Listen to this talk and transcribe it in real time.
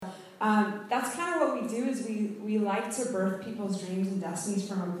that's kind of what we do is we like to birth people's dreams and destinies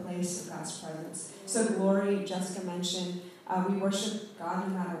from a place of God's presence. So Glory, Jessica mentioned, we worship God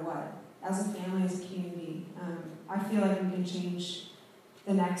no matter what, as a family, as a community. I feel like we can change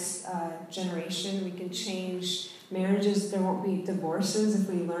the next generation. We can change marriages. There won't be divorces if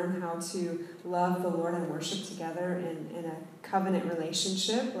we learn how to love the Lord and worship together in a covenant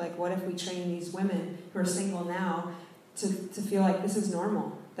relationship. Like, what if we train these women who are single now to feel like this is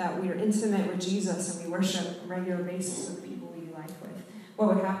normal, that we are intimate with Jesus and we worship on a regular basis with people we do life with?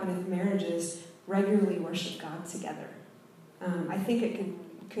 What would happen if marriages regularly worship God together? I think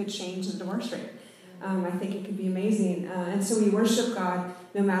it could change the divorce rate. I think it could be amazing. And so we worship God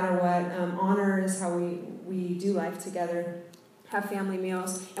no matter what. Honor is how we do life together, have family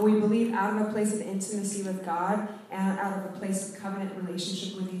meals. And we believe out of a place of intimacy with God and out of a place of covenant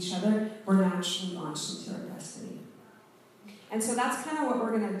relationship with each other, we're naturally launched into our destiny. And so that's kind of what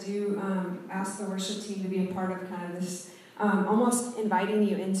we're going to do. Ask the worship team to be a part of kind of this, almost inviting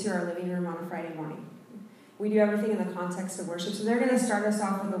you into our living room on a Friday morning. We do everything in the context of worship. So they're going to start us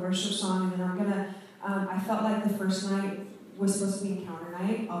off with a worship song, and then I'm going to I felt like the first night was supposed to be Encounter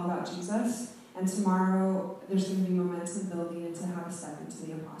Night, all about Jesus. And tomorrow, there's going to be momentum building into how to step into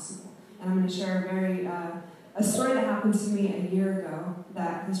the impossible. And I'm going to share a story that happened to me a year ago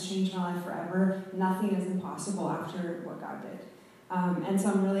that has changed my life forever. Nothing is impossible after what God did. And so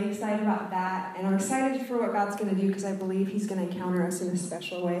I'm really excited about that. And I'm excited for what God's going to do because I believe he's going to encounter us in a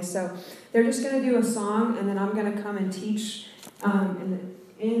special way. So they're just going to do a song, and then I'm going to come and teach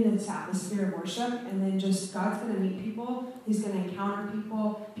in this atmosphere of worship, and then just God's going to meet people. He's going to encounter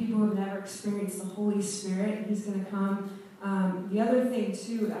people who have never experienced the Holy Spirit. He's going to come. The other thing,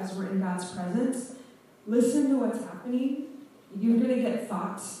 too, as we're in God's presence, listen to what's happening. You're going to get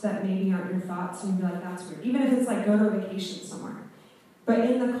thoughts that maybe aren't your thoughts, and you'll be like, that's weird. Even if it's like go to a vacation somewhere. But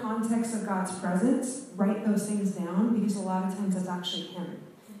in the context of God's presence, write those things down, because a lot of times that's actually him.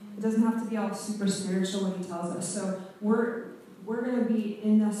 It doesn't have to be all super spiritual when he tells us. So we're going to be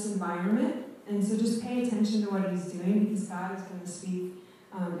in this environment, and so just pay attention to what he's doing, because God is going to speak,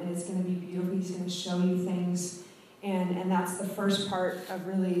 and it's going to be beautiful. He's going to show you things, and that's the first part of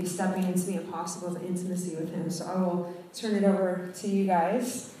really stepping into the impossible, the intimacy with him. So I will turn it over to you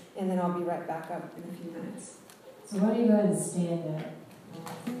guys, and then I'll be right back up in a few minutes. So why don't you go ahead and stand up?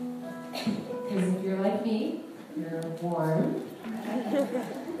 Because if you're like me, you're warm,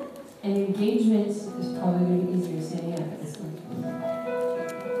 and engagement is probably going to be easier standing up at this one.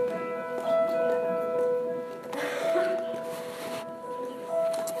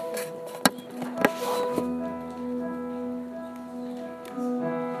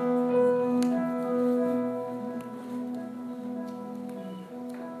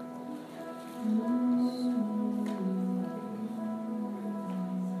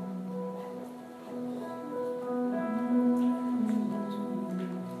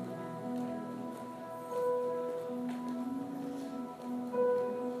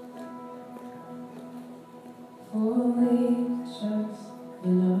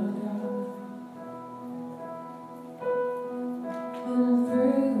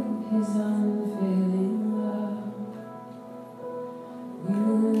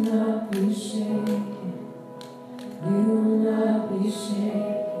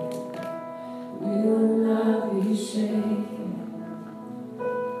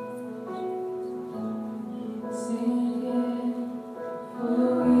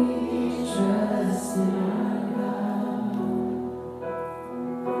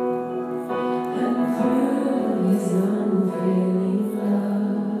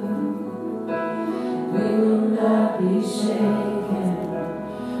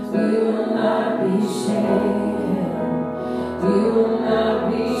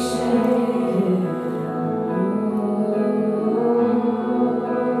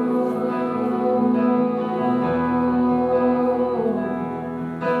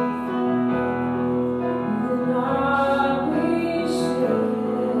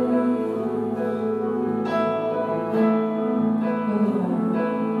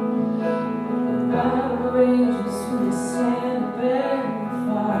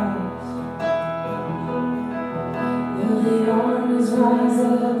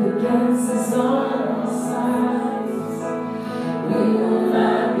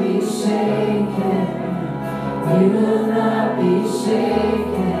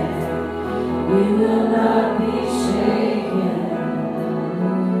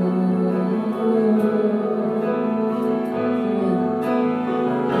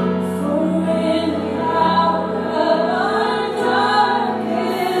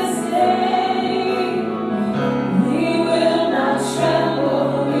 We will not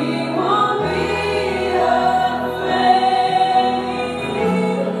tremble, we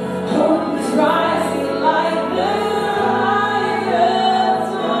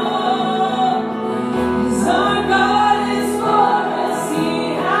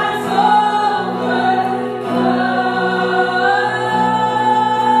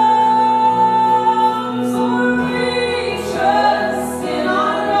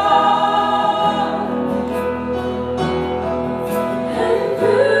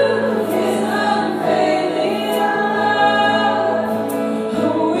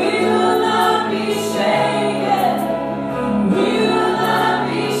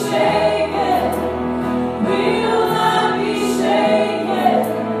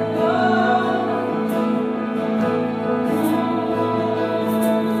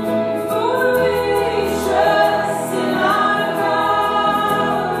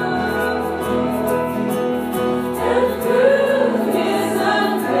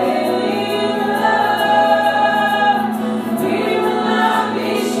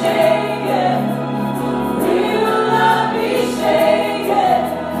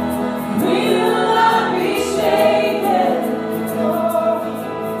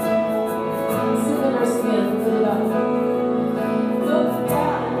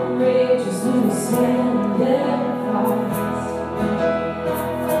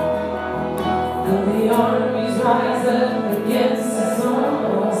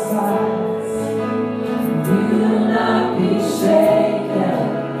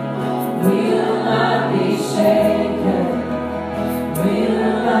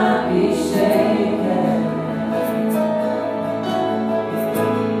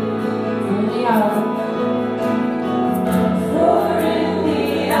For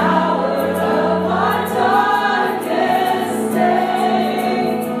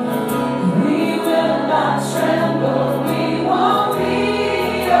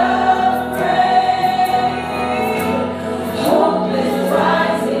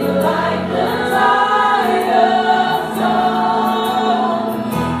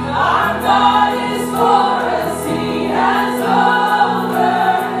us, He has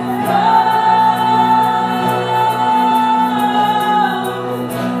overcome.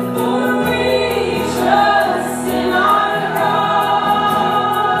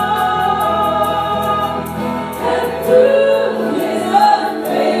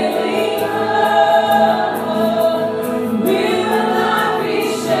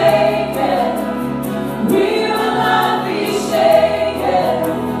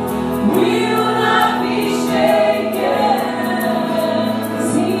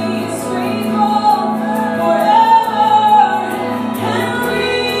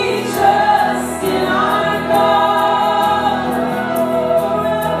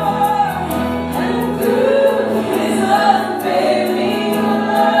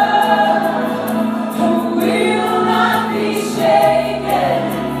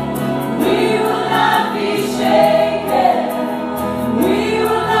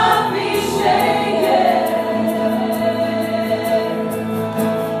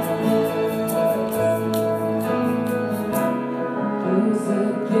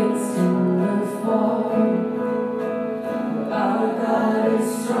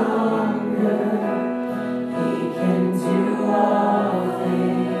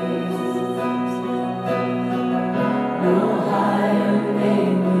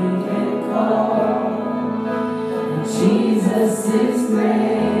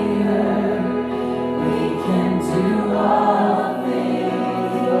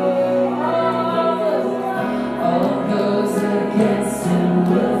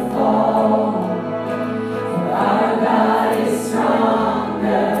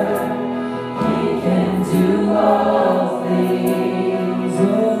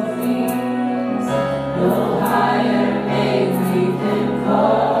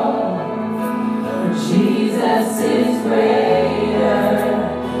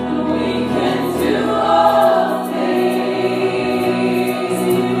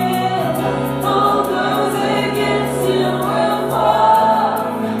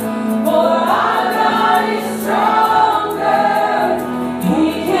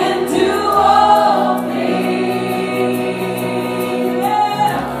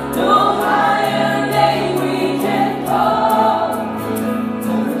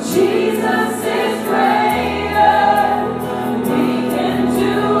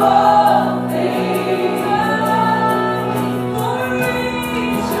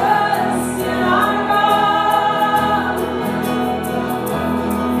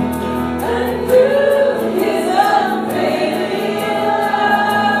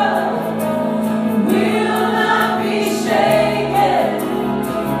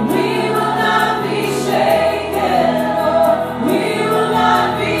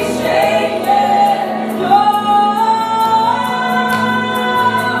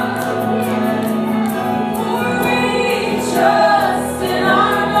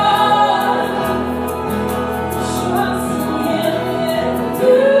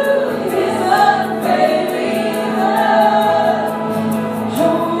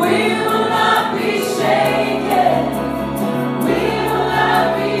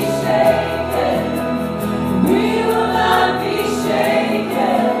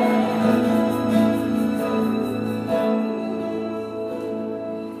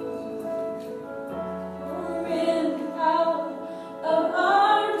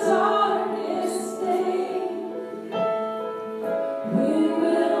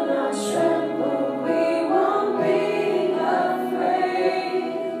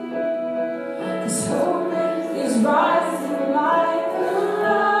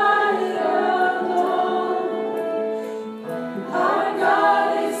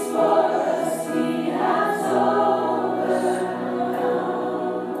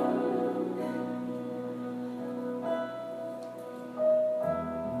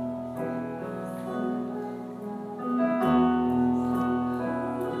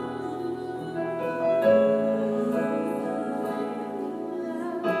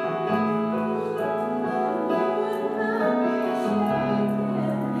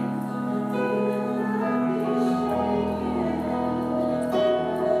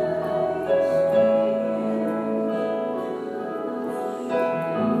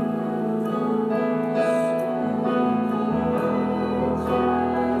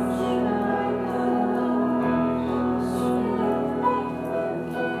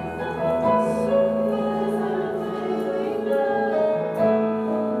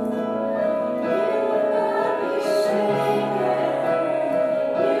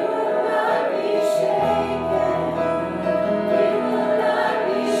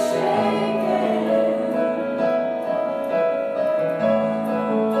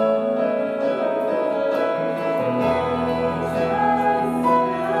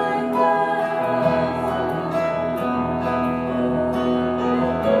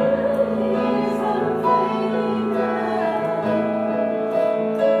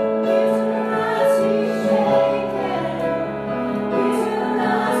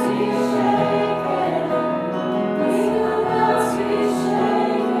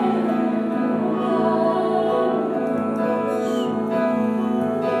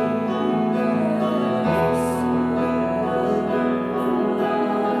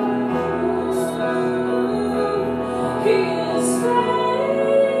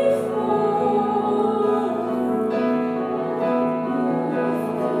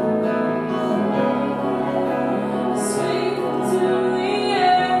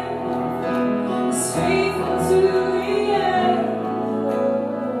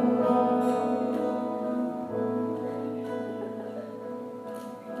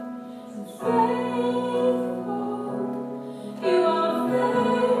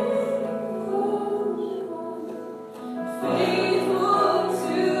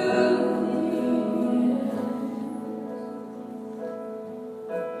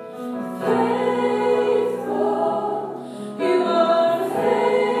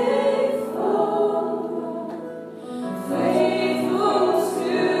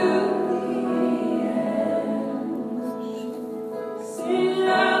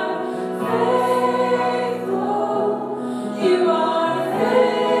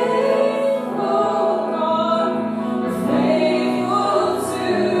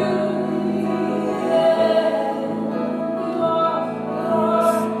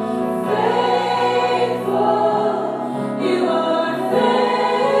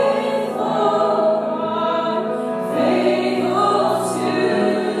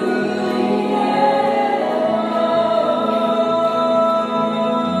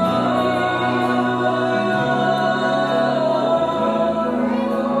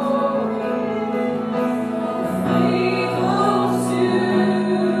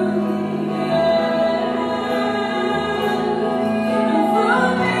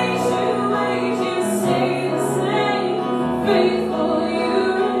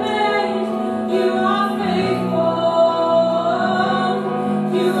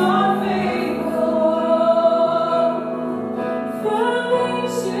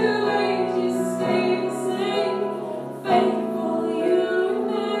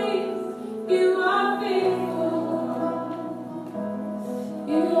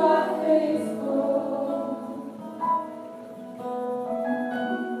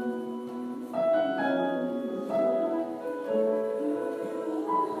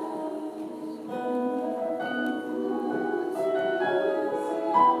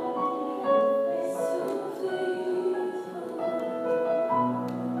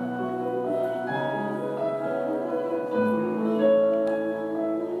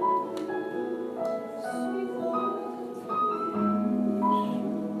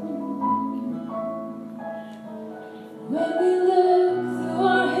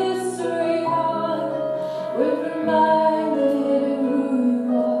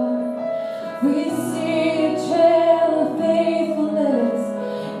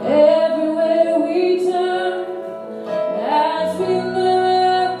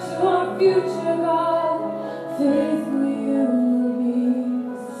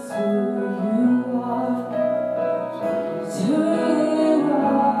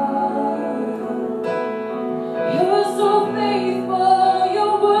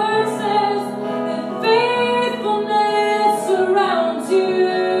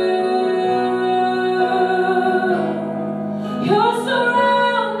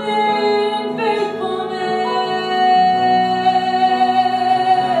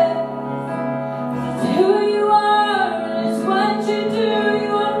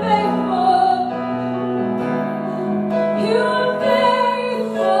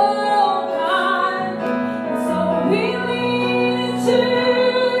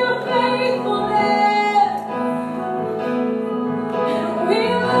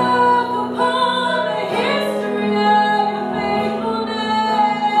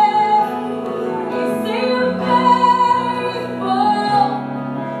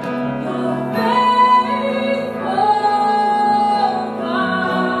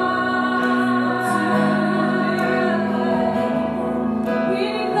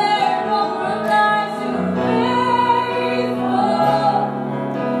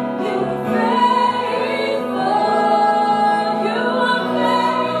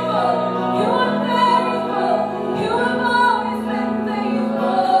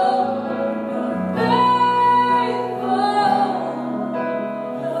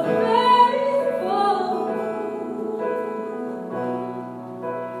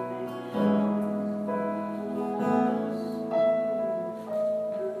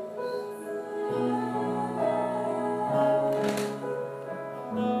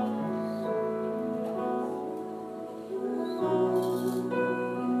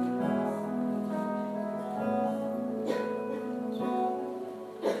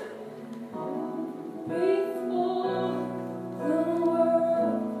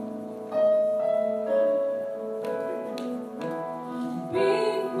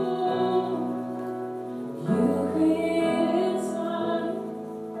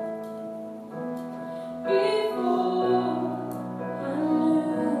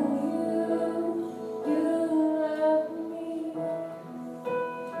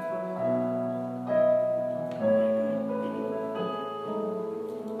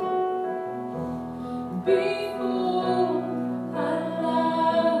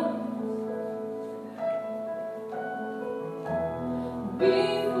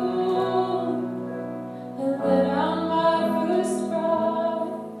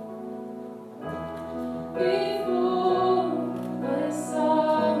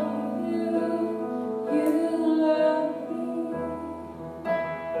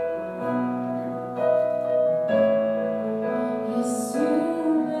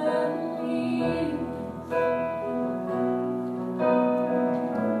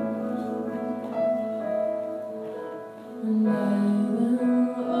 And I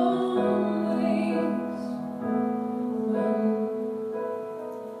will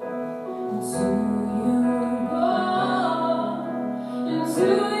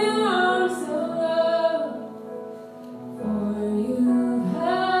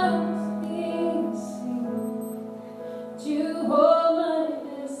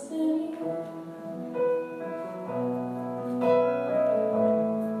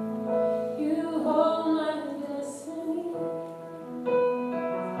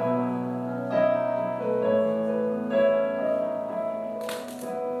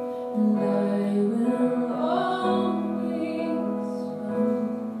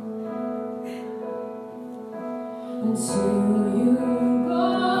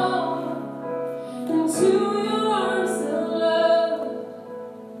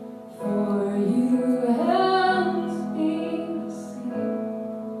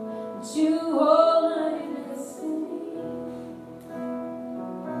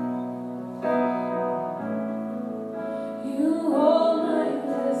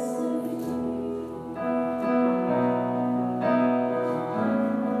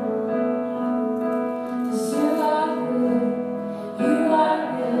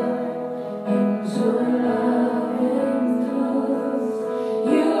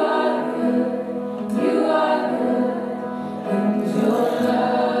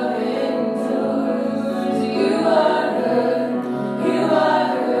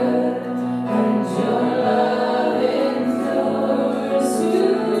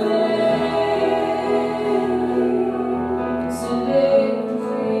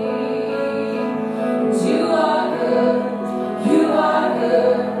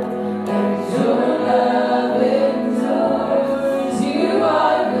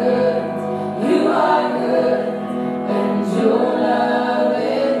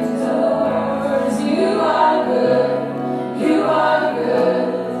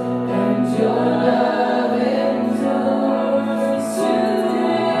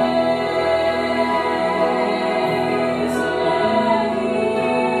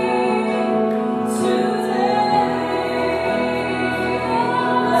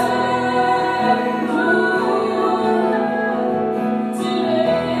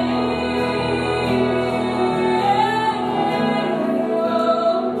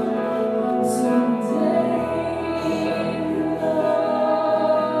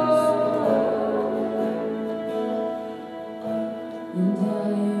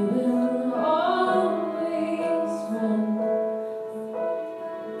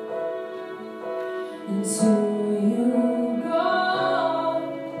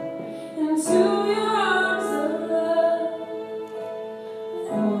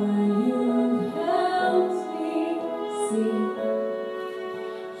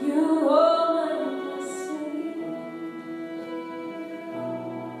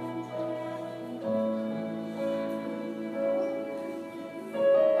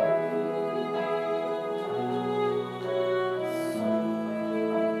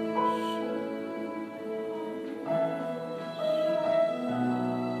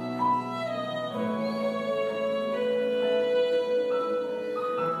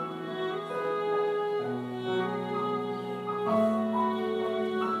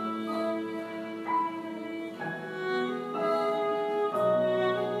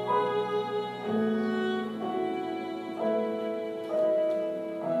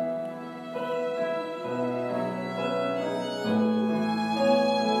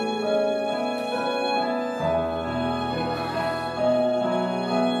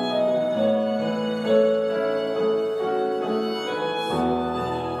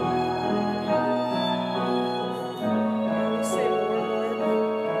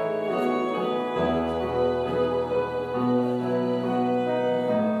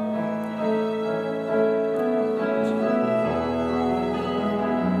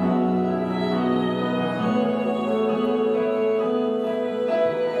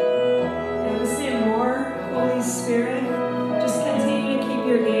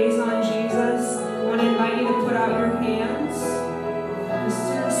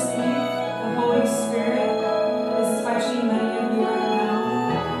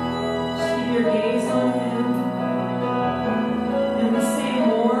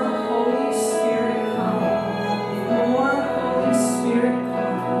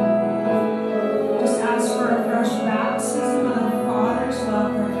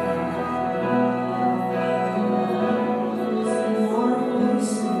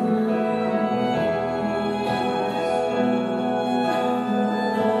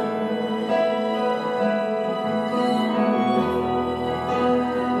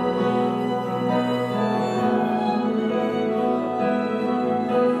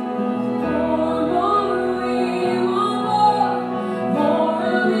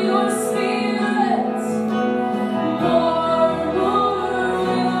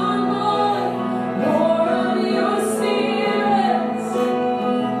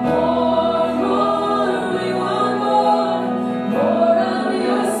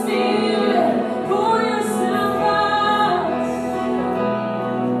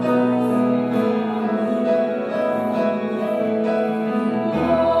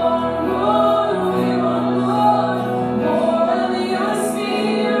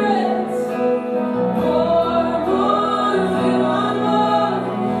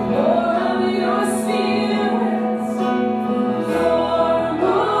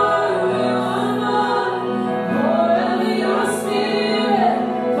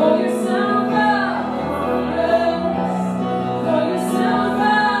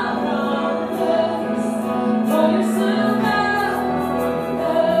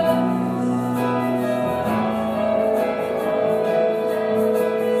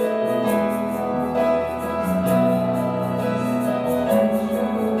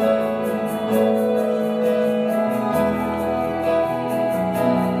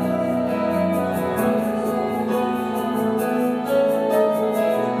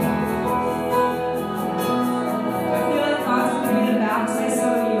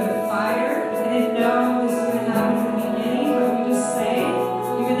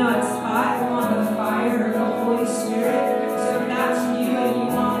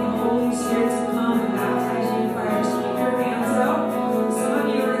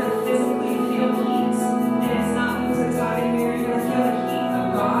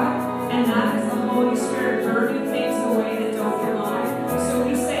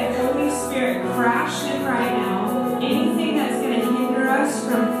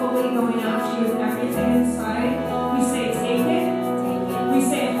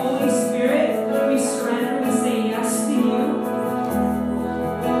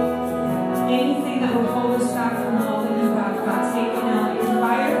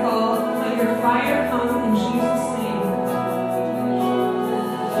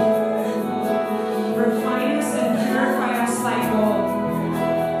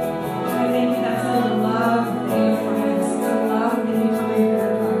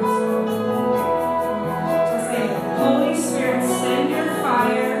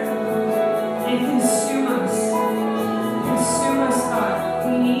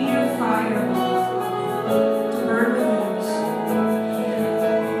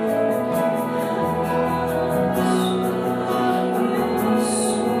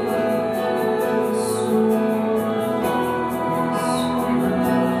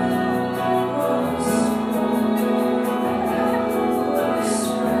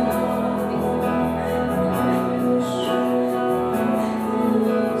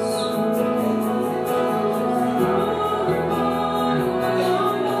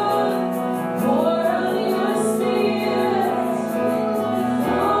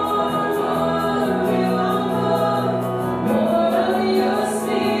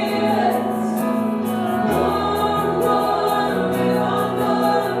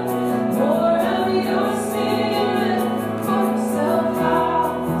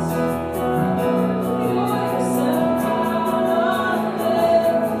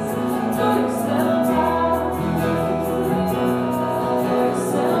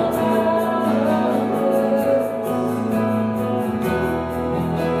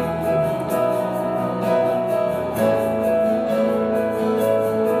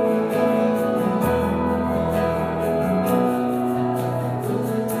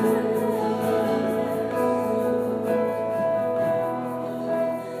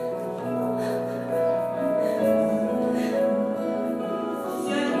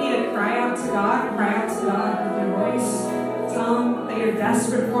out to God, cry out to God with your voice. Tell Him that you're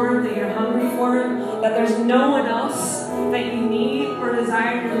desperate for Him, that you're hungry for Him, that there's no one else that you need or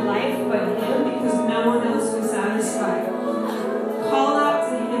desire in your life but Him, because no one else will satisfy. Call out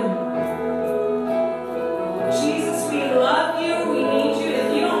to Him. Jesus, we love you, we need you.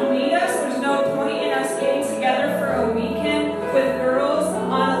 If you don't need us, there's no point in us getting together for a weekend with girls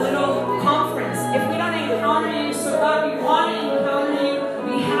on a little conference. If we don't encounter you, so God, we want to encounter you.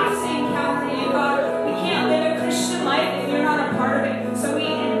 We have to encounter you, God. We can't live a Christian life if you're not a part of it. So we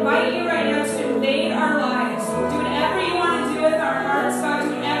invite you right now to invade our lives. Do whatever you want to do with our hearts, God. Do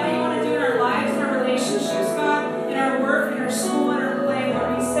whatever you want to do in our lives, in our relationships, God, in our work, in our school, in our play.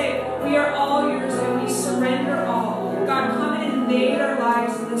 Lord, we say we are all yours and we surrender all. God, come and invade our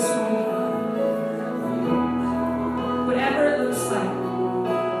lives in this way. Whatever it looks like.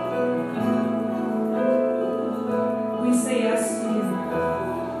 We say yes to you.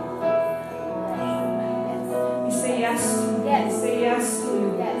 We say yes to you. Yes. We say yes to you.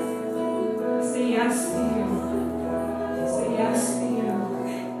 Yes. We say yes to you. We say yes to you.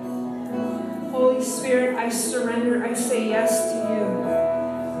 Holy Spirit, I surrender. I say yes to you.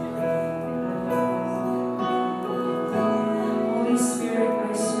 Holy Spirit,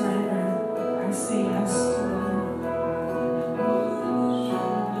 I surrender. I say yes to you.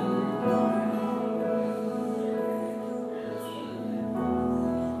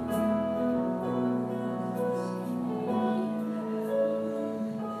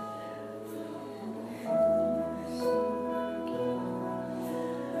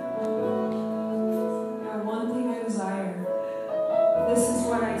 Now, one thing I desire, this is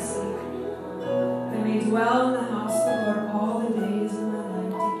what I seek. That I may dwell in the house of the Lord all the days of my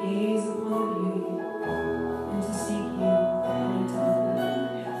life, to gaze upon the beauty and to seek you and to love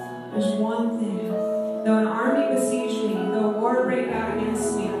you. There's one thing. Though an army besiege me, though war break out against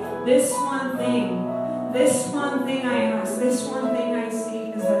me, this one thing I ask, this one thing I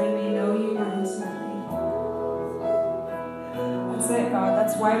seek is that I may know you more intimately. That's it, God.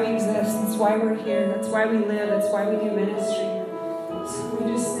 That's why we exist. That's why we're here. That's why we live. That's why we do ministry. So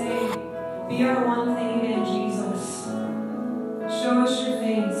we just say, be our one thing again, Jesus. Show us your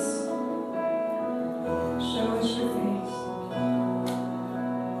face. Show us your face.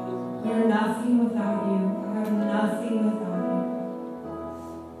 We are nothing without you. I have nothing without you.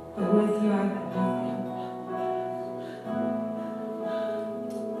 But with you, I have nothing.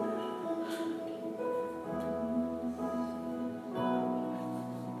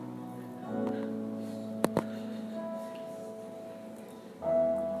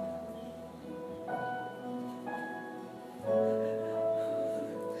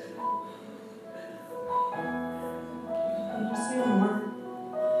 Can you just say more?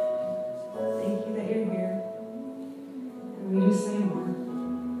 Thank you that you're here. And we just say more.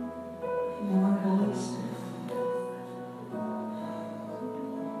 More Holy Spirit.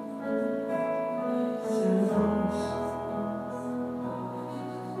 Send upon us.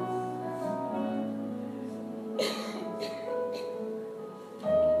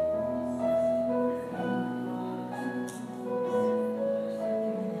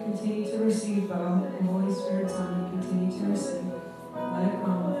 Continue to receive, Bo. The Holy Spirit's on you. Continue to receive. Let it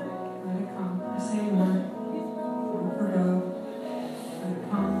come. Let it come. I say more. More for Bo. Let it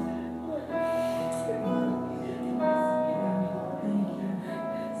come. Yeah. Thank you.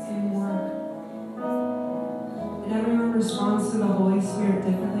 Say more. And everyone responds to the Holy Spirit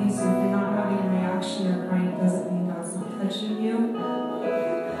differently, so if you're not having a reaction or crying, it doesn't mean God's not touching you.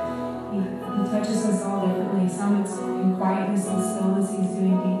 He touches us all differently. Some it's in quietness and stillness, He's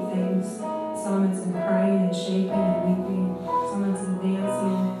doing deep things. Some it's in crying and shaking and weeping. Some it's in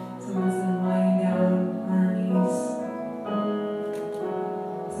dancing. Some it's in lying down on our knees.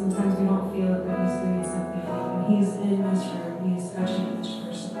 Sometimes we don't feel it, but He's doing something. And He's in this room. He's touching each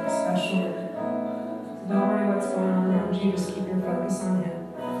person in a special way. So don't worry what's going on around you. Just keep your focus on Him.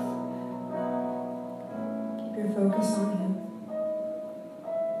 Keep your focus on Him.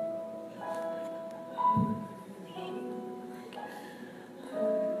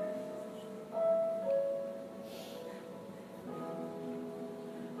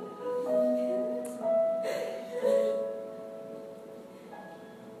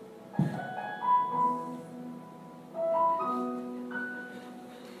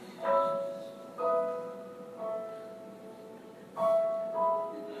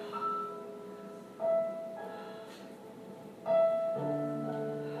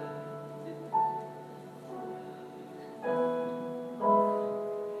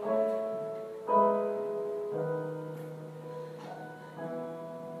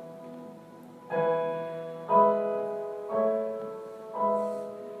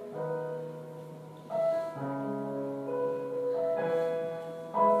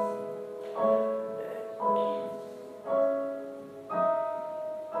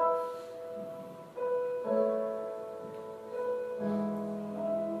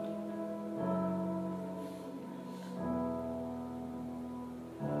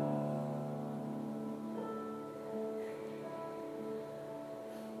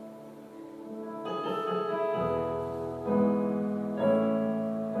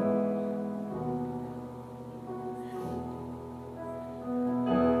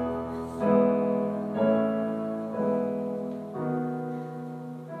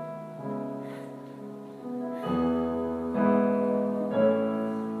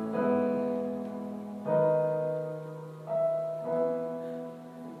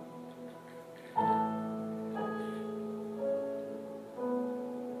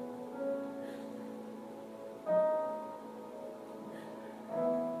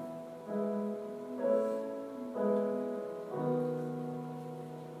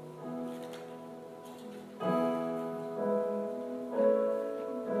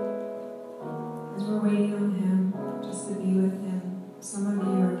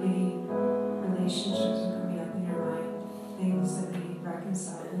 relationships are coming up in your mind, things that need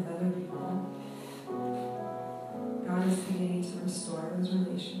reconciled with other people. God is beginning to restore those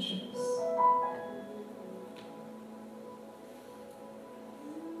relationships.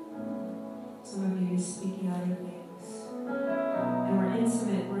 Some of you speaking other things. And we're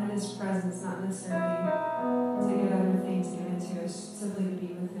intimate, we're in His presence, not necessarily to get other things given to us, simply to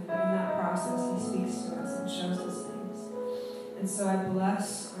be with Him. But in that process, He speaks to us and shows us things. And so I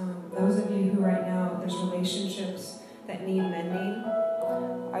bless those of you who right now, there's relationships that need mending.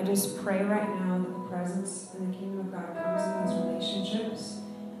 I just pray right now that the presence and the kingdom of God comes in those relationships,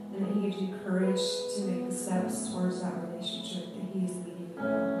 and that He gives you courage to make the steps towards that relationship that He is leading you,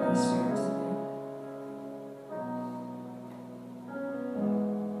 Holy Spirit, to do.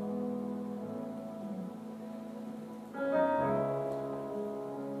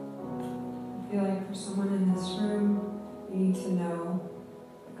 I feel like for someone in this room, you need to know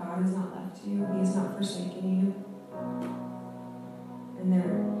that God has not left you. He has not forsaken you. And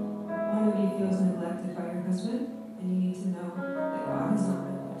one of you feels neglected by your husband, and you need to know that God has not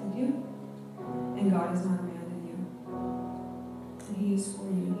neglected you, and God has not abandoned you. And He is for you,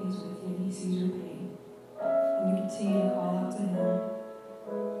 and He is with you, and He sees your pain. And you continue to call out to Him,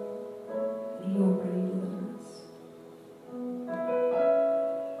 and He will bring you deliverance.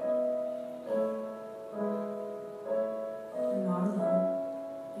 You're not alone.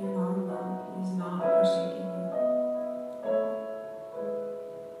 You're not alone. He is not forsaking you.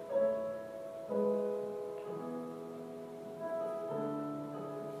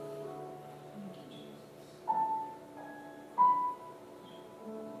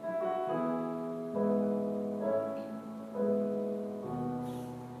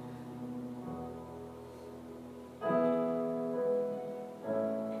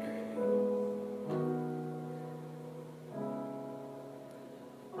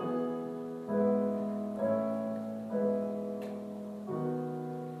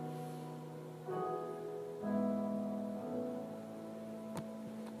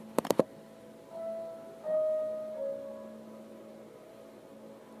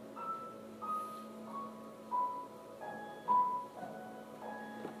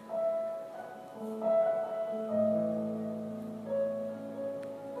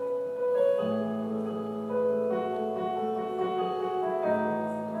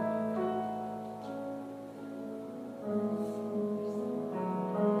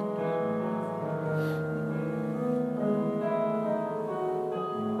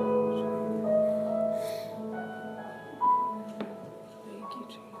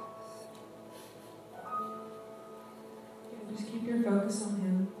 Focus on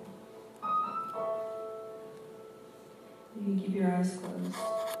Him. You can keep your eyes closed.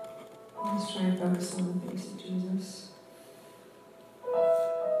 And just try and focus on the face of Jesus.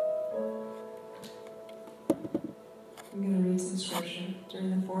 I'm going to read some scripture. During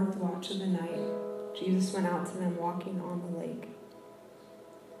the 4th watch of the night, Jesus went out to them walking on the lake.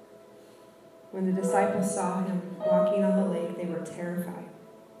 When the disciples saw Him walking on the lake, they were terrified,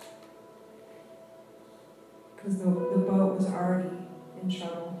 because the boat was already in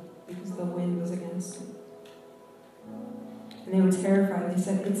trouble because the wind was against it. And they were terrified. They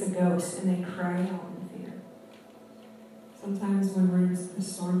said, "It's a ghost," and they cried out in fear. Sometimes when we're in the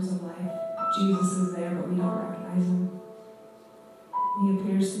storms of life, Jesus is there, but we don't recognize Him. He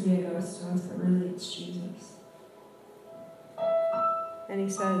appears to be a ghost to us, but really it's Jesus. And He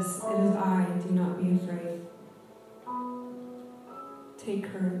says, "It is I, do not be afraid.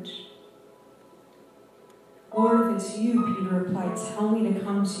 Take courage." "Lord, if it's you," Peter replied, "tell me to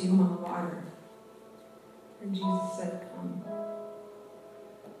come to you on the water." And Jesus said, "Come."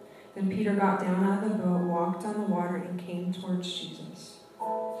 Then Peter got down out of the boat, walked on the water, and came towards Jesus.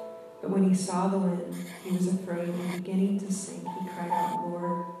 But when he saw the wind, he was afraid, and beginning to sink, he cried out,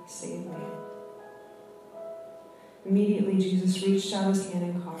 "Lord, save me." Immediately Jesus reached out His hand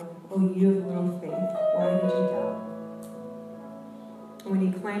and caught him. "Oh, you of little faith, why did you doubt?" And when he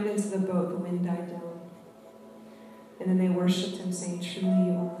climbed into the boat, the wind died down. And then they worshipped Him, saying, "Truly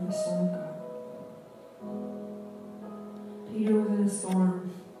you are the Son of God." Peter was in a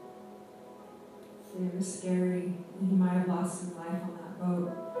storm. And it was scary. And he might have lost his life on that boat.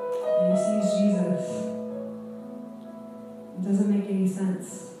 And he sees Jesus. It doesn't make any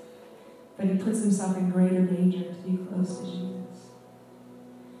sense. But he puts himself in greater danger to be close to Jesus.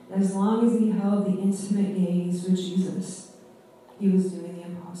 And as long as he held the intimate gaze with Jesus, he was doing the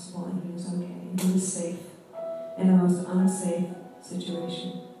impossible, and he was okay. And he was safe in the most unsafe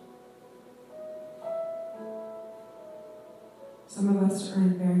situation. Some of us are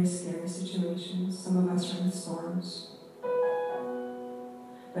in very scary situations. Some of us are in storms.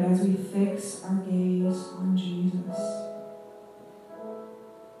 But as we fix our gaze on Jesus,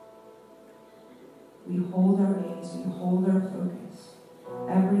 we hold our gaze, we hold our focus,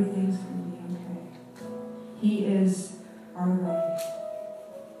 everything's going to be okay. He is our way,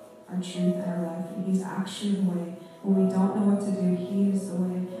 our truth, and our life. And He's actually the way. When we don't know what to do, He is the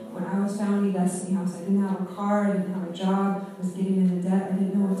way. When I was founding Destiny House, I didn't have a car, I didn't have a job, I was getting into debt, I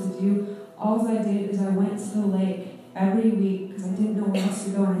didn't know what to do. All I did is I went to the lake every week because I didn't know where else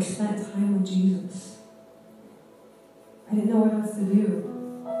to go, and I spent time with Jesus. I didn't know what else to do.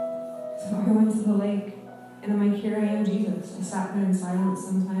 So I went to the lake, and I'm like, here I am, Jesus. I sat there in silence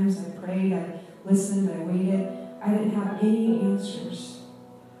sometimes, I prayed, I listened, I waited. I didn't have any answers.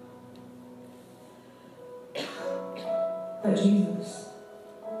 But Jesus.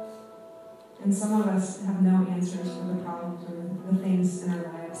 And some of us have no answers for the problems or the things in our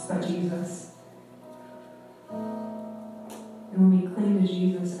lives, but Jesus. And when we cling to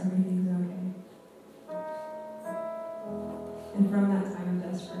Jesus, everything's okay. And from that time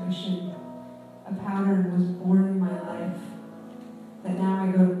of desperation, a pattern was born in my life that now I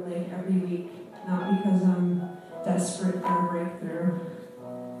go to the lake every week, not because I'm desperate for a breakthrough,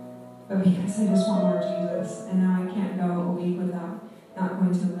 but because I just want more Jesus. And now I can't go a week without not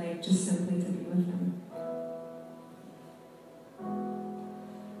going to the lake, just simply to be with Him.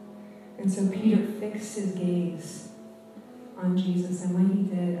 And so Peter fixed his gaze on Jesus, and when he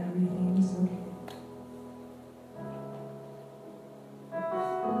did, everything was okay.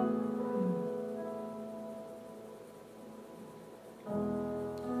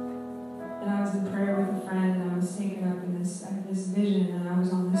 And I was in prayer with a friend, and I was taken up in this vision, and I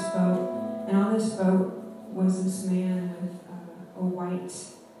was on this boat. And on this boat was this man with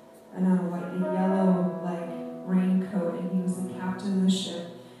a yellow raincoat, and he was the captain of the ship.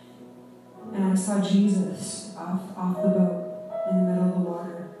 And I saw Jesus off the boat in the middle of the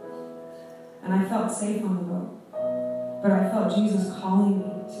water. And I felt safe on the boat. But I felt Jesus calling me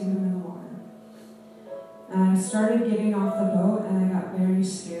to him in the water. And I started getting off the boat, and I got very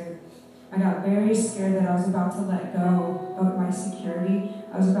scared. I got very scared that I was about to let go of my security.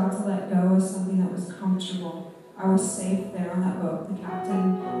 I was about to let go of something that was comfortable. I was safe there on that boat. The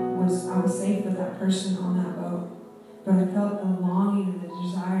captain I was safe with that person on that boat. But I felt the longing and the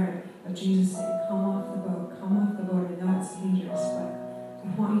desire of Jesus saying, come off the boat, come off the boat. I know it's dangerous, but I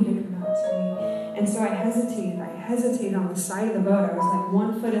want you to come out to me. And so I hesitated on the side of the boat. I was like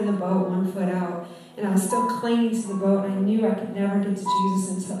 1 foot in the boat, 1 foot out. And I was still clinging to the boat, and I knew I could never get to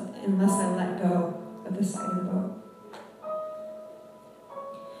Jesus unless I let go of the side of the boat.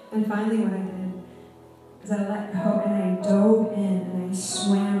 And finally what I did is I let go, and I dove in, and I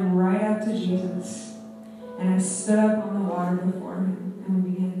swam right up to Jesus. And I stood up on the water before him, and we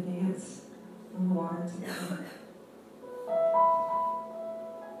began to dance on the water together.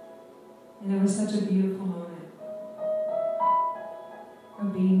 And it was such a beautiful moment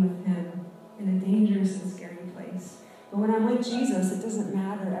of being with him in a dangerous and scary place. But when I'm with Jesus, it doesn't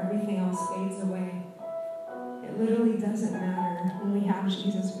matter. Everything else fades away. It literally doesn't matter. When we have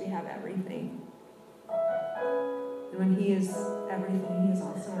Jesus, we have everything. And when He is everything, He is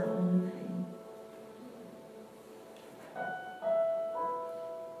also our only thing.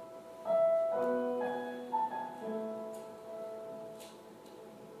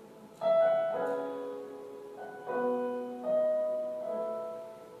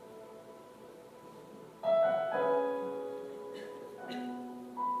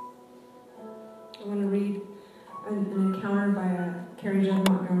 I want to read an encounter by Carrie Joan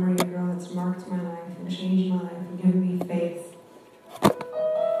Montgomery, a girl that's marked my life and changed my life and given me faith.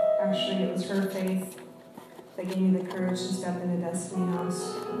 Actually, it was her faith that gave me the courage to step into Destiny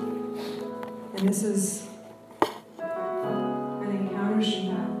House. And this is an encounter she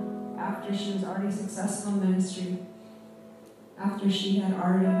had after she was already successful in ministry, after she had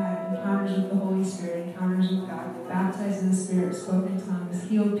already had encounters with the Holy Spirit, encounters with God, baptized in the Spirit, spoke in tongues,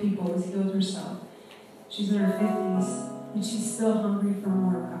 healed people, was healed herself. She's in her 50s, and she's still hungry for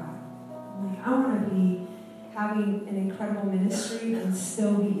more of God. I'm like, I want to be having an incredible ministry and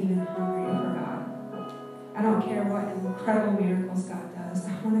still be even hungrier for God. I don't care what incredible miracles God does.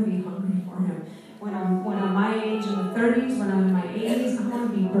 I want to be hungry for Him. When I'm my age in the 30s, when I'm in my 80s, I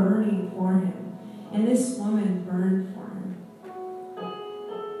want to be burning for Him. And this woman burned for Him.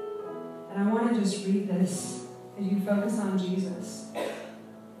 And I want to just read this as you focus on Jesus,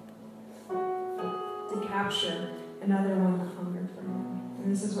 to capture another one that hungered for Him. And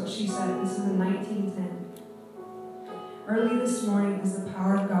this is what she said. This is in 1910. Early this morning, as the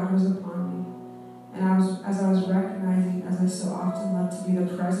power of God was upon me, and as I was recognizing, as I so often love to be, the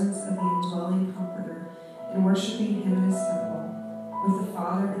presence of the indwelling Comforter, and worshiping Him in His temple, with the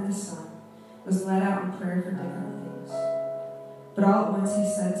Father and the Son, was led out in prayer for different things. But all at once he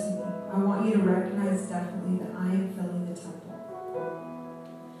said to me, I want you to recognize definitely that I am filling the temple.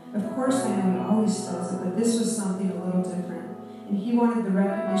 Of course I know he always does it, but this was something a little different. And he wanted the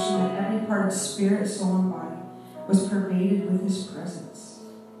recognition that every part of spirit, soul, and body was pervaded with his presence.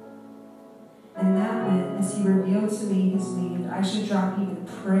 And that meant, as he revealed to me his need, I should drop even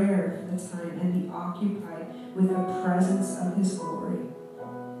prayer for the time and be occupied with the presence of his glory.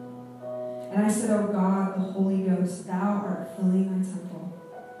 And I said, Oh God, the Holy Ghost, thou art filling my temple.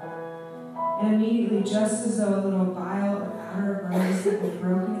 And immediately, just as though a little vial of outer rose had been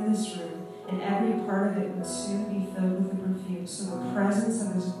broken in this room, and every part of it would soon be filled with the perfume, so the presence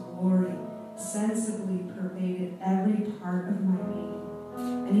of his glory sensibly pervaded every part of my being.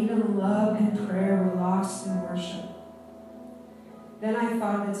 And even love and prayer were lost in worship. Then I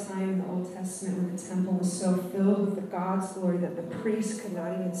thought of the time in the Old Testament when the temple was so filled with the God's glory that the priest could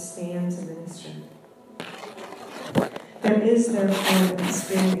not even stand to minister. There is therefore an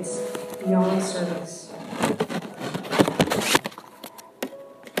experience beyond service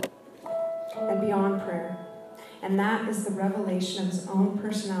and beyond prayer. And that is the revelation of his own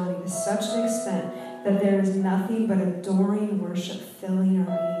personality to such an extent that there is nothing but adoring worship filling our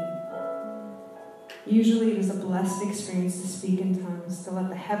being. Usually it is a blessed experience to speak in tongues, to let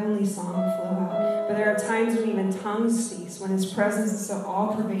the heavenly song flow out. But there are times when even tongues cease, when his presence is so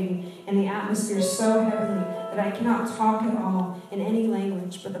all-pervading and the atmosphere is so heavenly that I cannot talk at all in any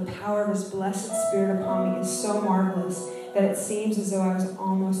language, but the power of his blessed Spirit upon me is so marvelous that it seems as though I was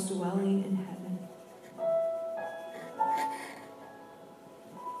almost dwelling in heaven.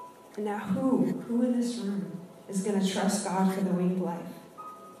 And now who in this room is going to trust God for the winged life?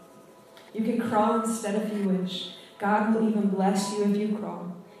 You can crawl instead if you wish. God will even bless you if you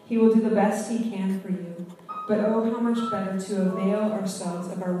crawl. He will do the best he can for you. But oh, how much better to avail ourselves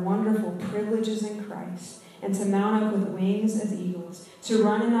of our wonderful privileges in Christ and to mount up with wings as eagles, to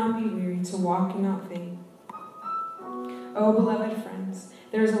run and not be weary, to walk and not faint. Oh, beloved friends,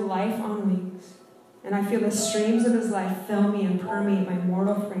 there is a life on wings, and I feel the streams of his life fill me and permeate my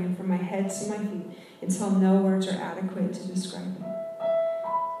mortal frame from my head to my feet until no words are adequate to describe it.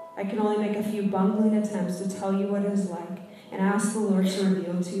 I can only make a few bungling attempts to tell you what it is like and ask the Lord to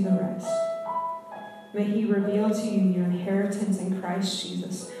reveal to you the rest. May he reveal to you your inheritance in Christ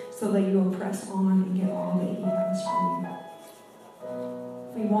Jesus so that you will press on and get all that he has for you.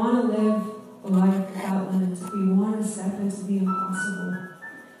 If we want to live a life without limits, if we want to step into the impossible,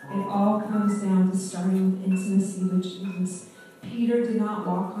 it all comes down to starting with intimacy with Jesus. Peter did not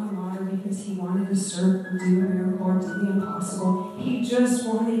walk on water because he wanted to serve or do a miracle or do the impossible. He just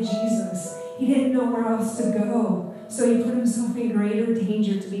wanted Jesus. He didn't know where else to go. So he put himself in greater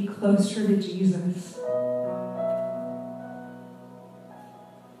danger to be closer to Jesus.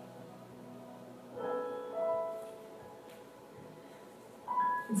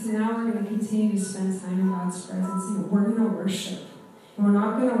 And so now we're going to continue to spend time in God's presence, and we're going to worship. And we're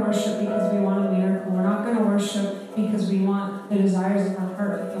not going to worship because we want a miracle. We're not going to worship because we want the desires of our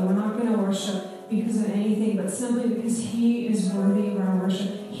heart fulfilled. We're not going to worship because of anything, but simply because he is worthy of our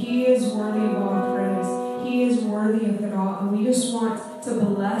worship. He is worthy of all praise. He is worthy of it all. And we just want to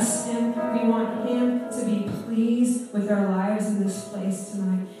bless him. We want him to be pleased with our lives in this place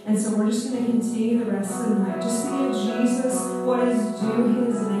tonight. And so we're just going to continue the rest of the night just to give Jesus what is due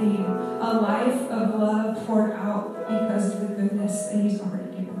his name. A life of love poured out because of the goodness that he's already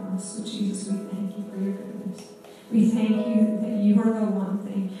given us. So Jesus, we thank you for your goodness. We thank you that you are the one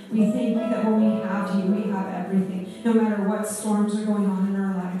thing. We thank you that when we have you, we have everything. No matter what storms are going on in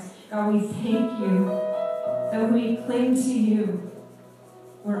our lives. God, we thank you that when we cling to you,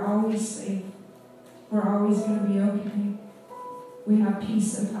 we're always safe. We're always going to be okay. We have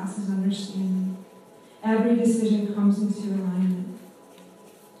peace that passes understanding. Every decision comes into alignment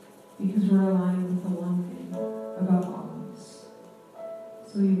because we're aligned with the one thing above all else.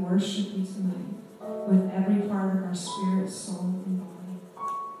 So we worship you tonight with every part of our spirit, soul, and body.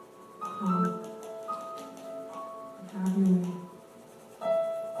 Come and have your way.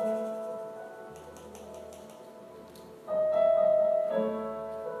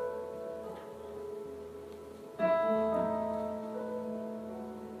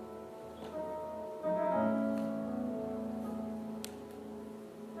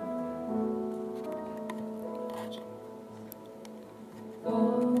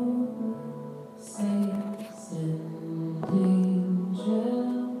 Oh, say, send me.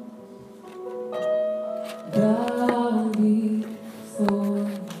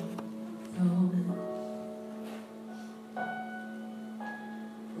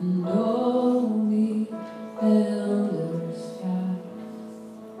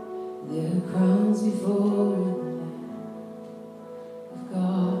 There are crowns before the Lamb of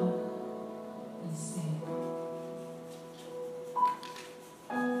God, we sing.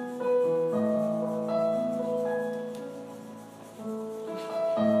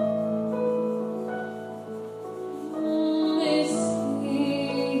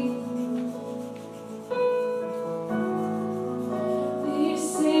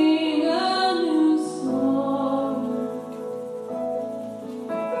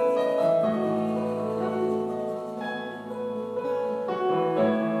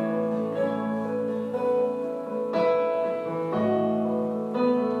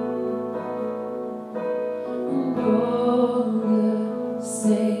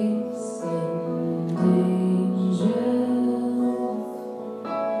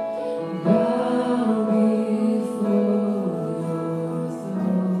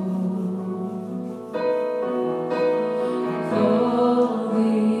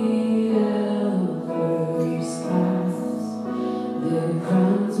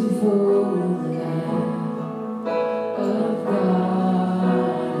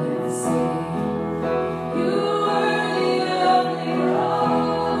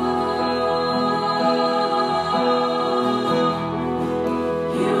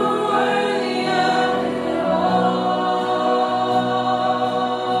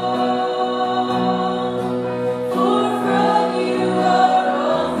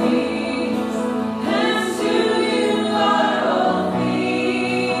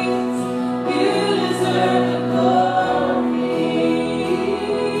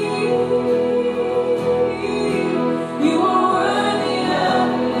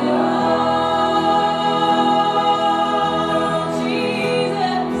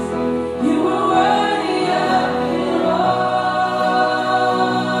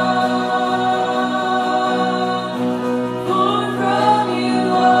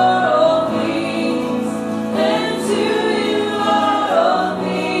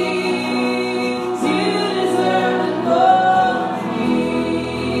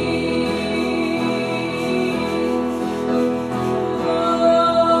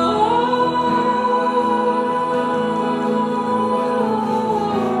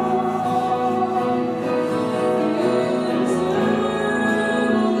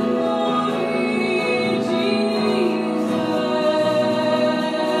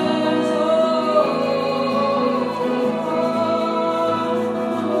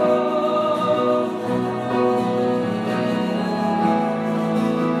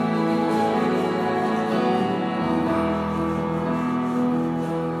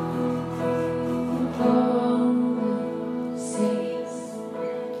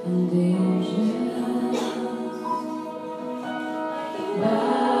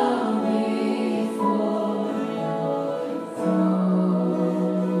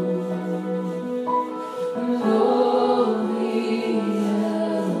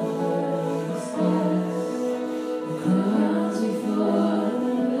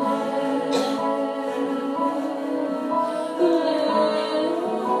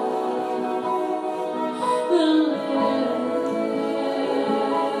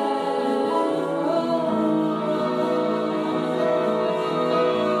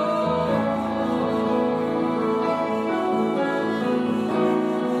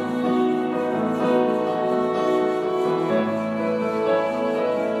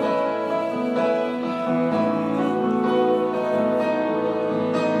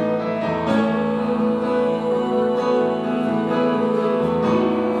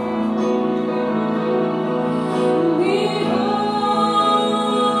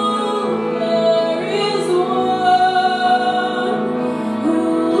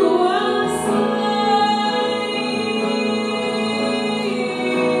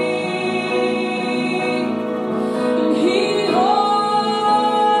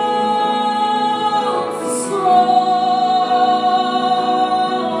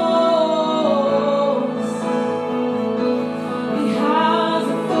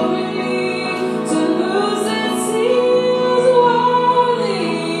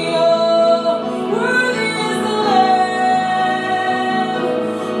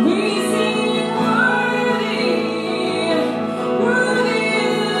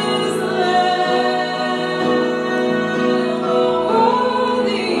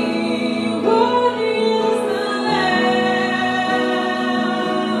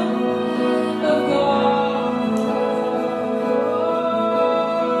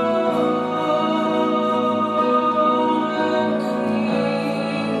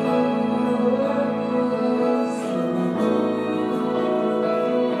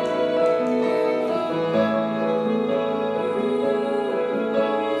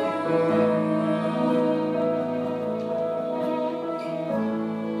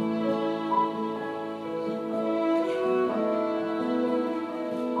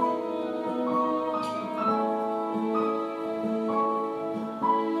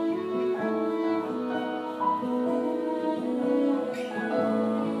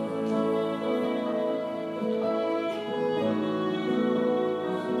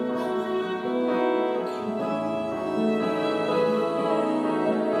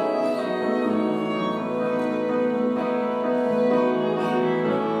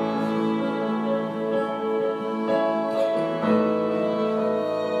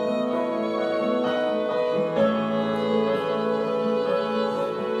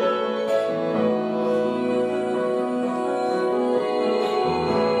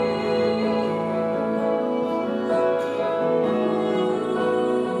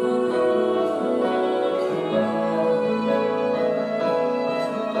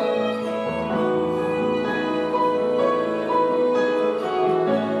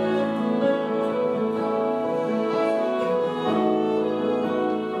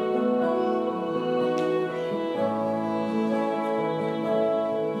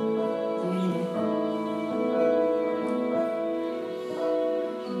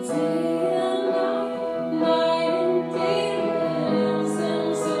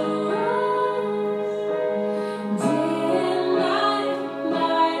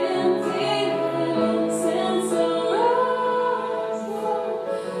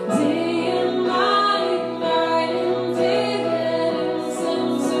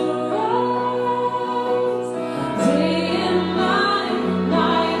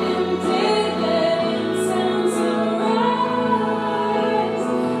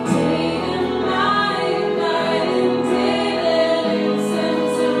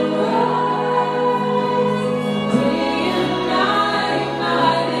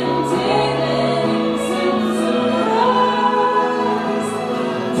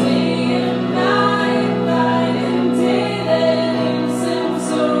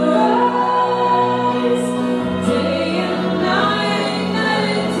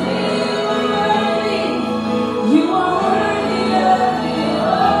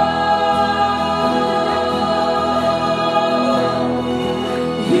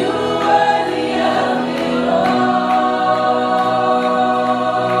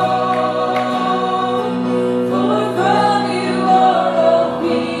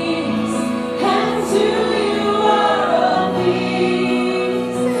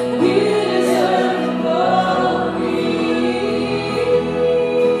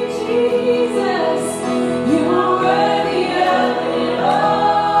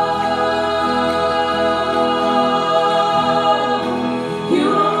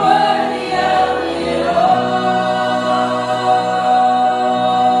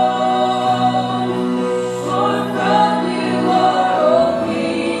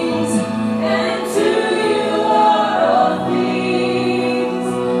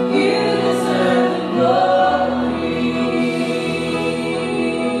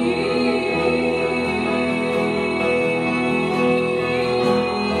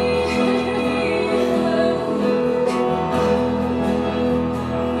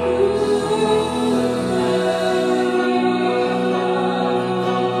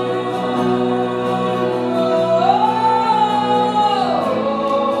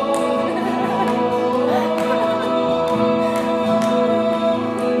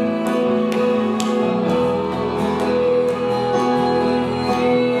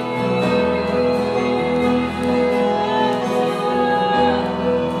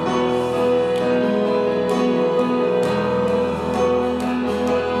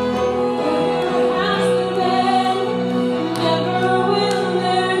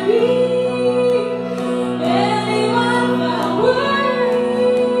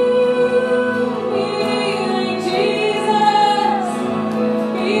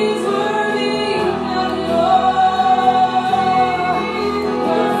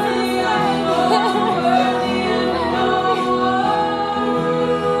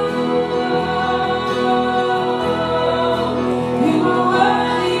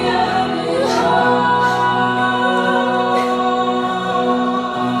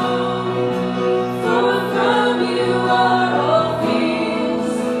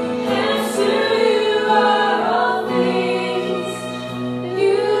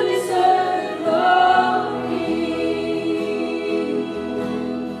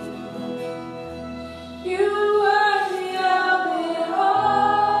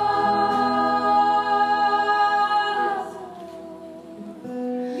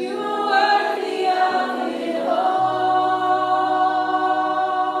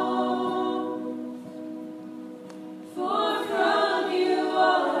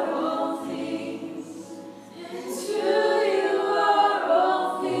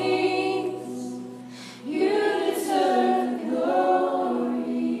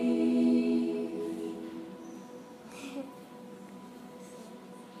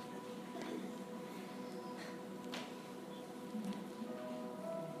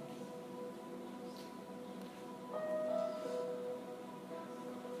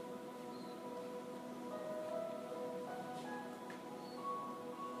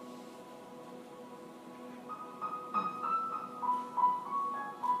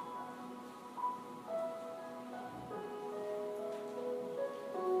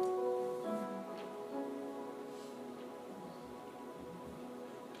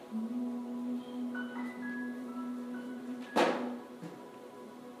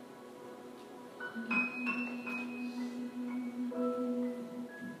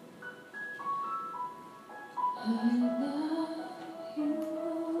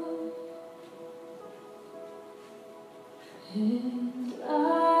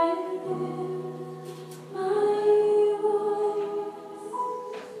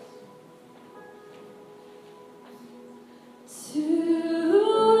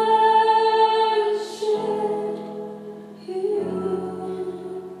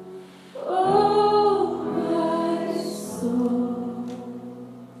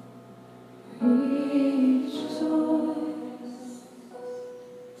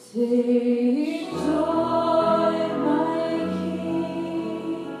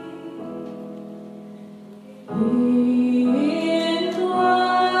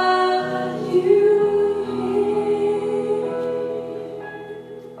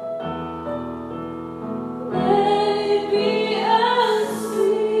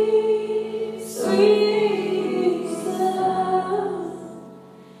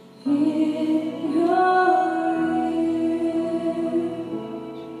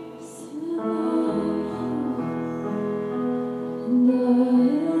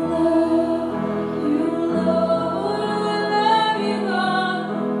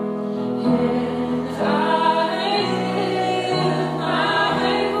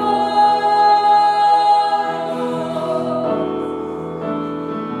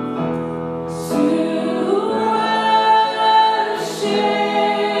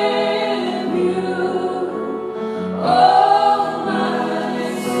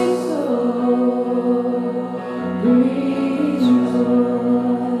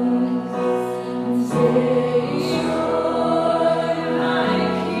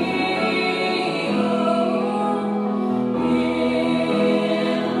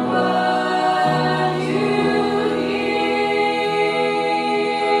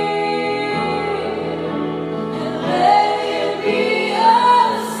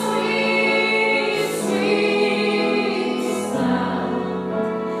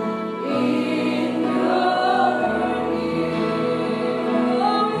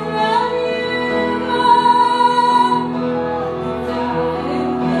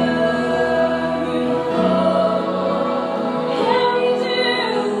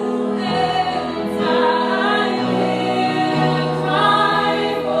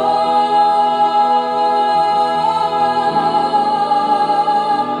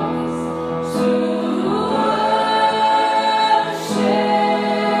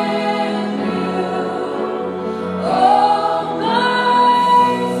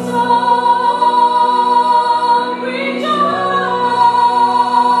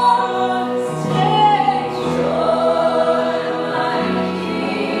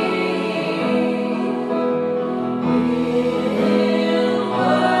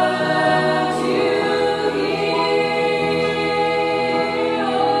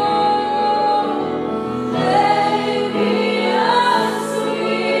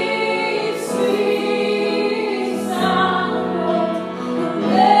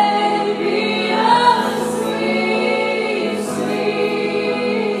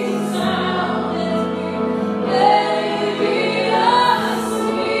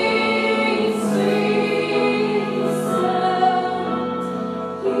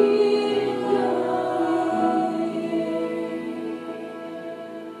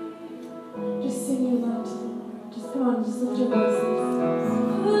 sing your love to the Lord. Just come on, just lift your voices.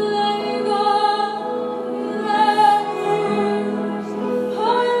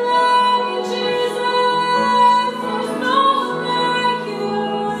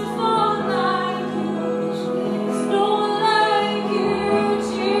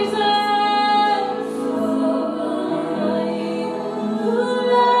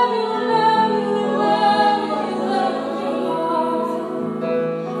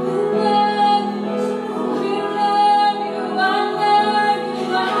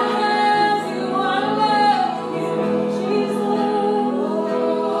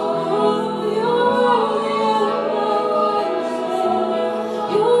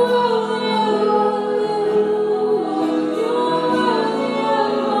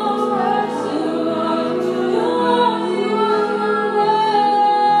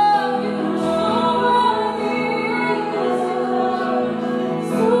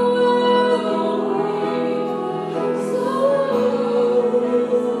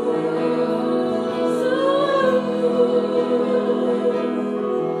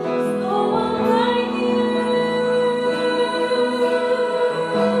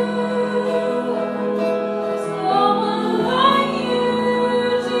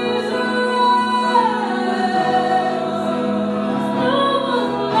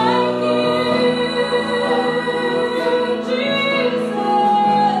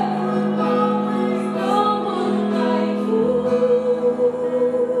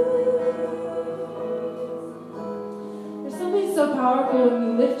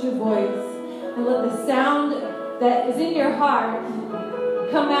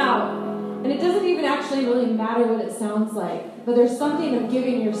 But there's something of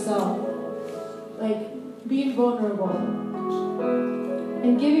giving yourself, like being vulnerable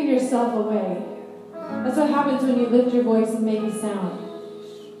and giving yourself away. That's what happens when you lift your voice and make a sound.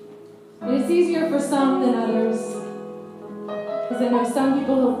 And it's easier for some than others, because I know some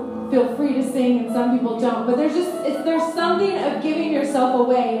people feel free to sing and some people don't. But there's something of giving yourself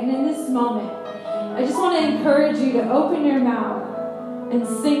away. And in this moment, I just want to encourage you to open your mouth and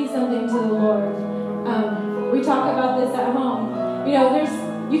sing something to the Lord. We talk about this at home. You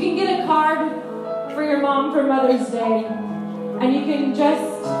know, you can get a card for your mom for Mother's Day, and you can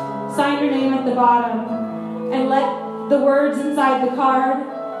just sign your name at the bottom and let the words inside the card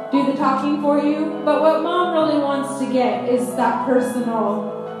do the talking for you. But what Mom really wants to get is that personal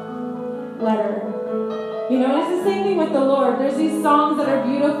letter. You know, it's the same thing with the Lord. There's these songs that are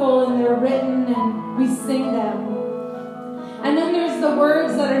beautiful and they're written and we sing them. And then there's the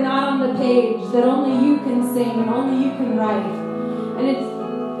words that are not on the page that only you can sing and only you can write. And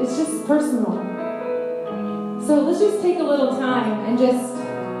it's just personal. So let's just take a little time and just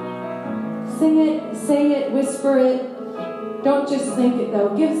sing it, say it, whisper it. Don't just think it though.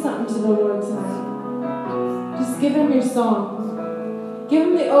 Give something to the Lord tonight. Just give Him your song. Give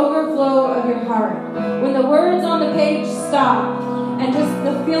Him the overflow of your heart. When the words on the page stop and just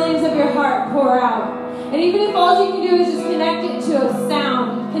the feelings of your heart pour out. And even if all you can do is just connect it to a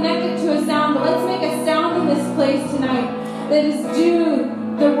sound, but let's make a sound in this place tonight that is due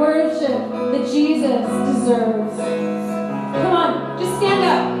the worship that Jesus deserves. Come on, just stand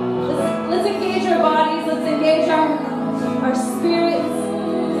up. Let's engage our bodies. Let's engage our spirits.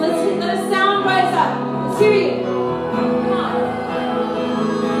 Let a sound rise up. Let's hear you. Come on.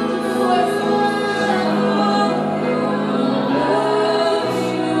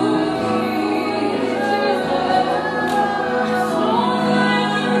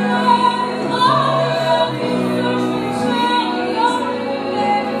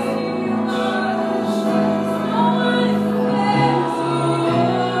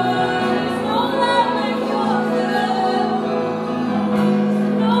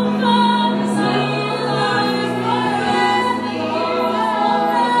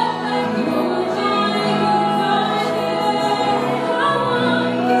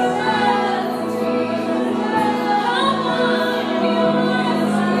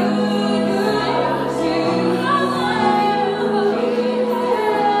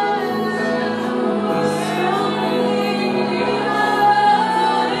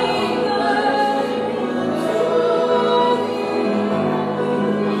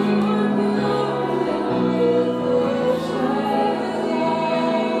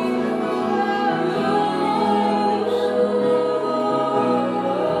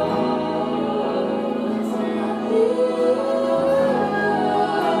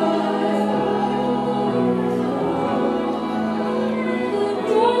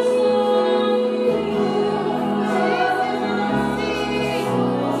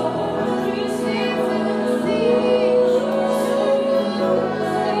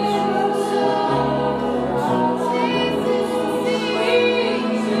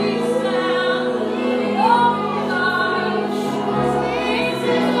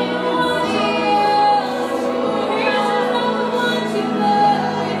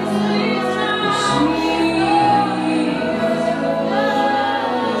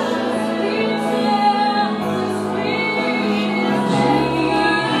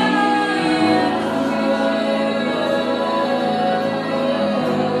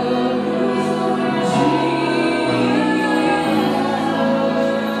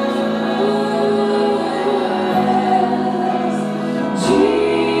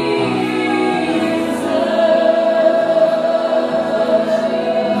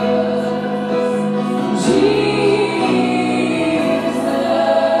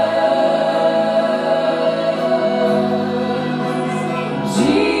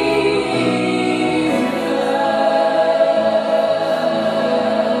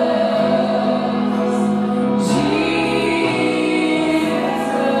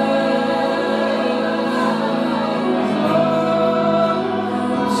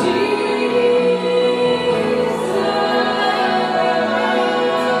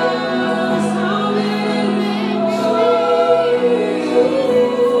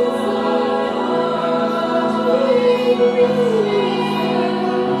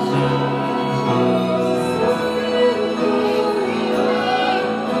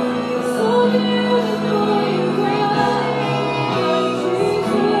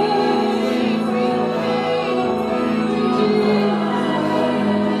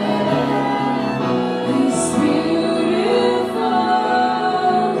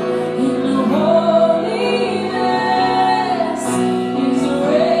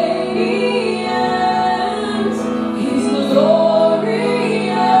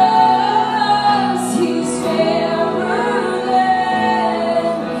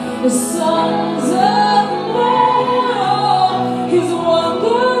 The sons of man, He's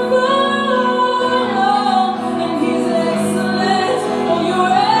wonderful, and He's excellent. Oh,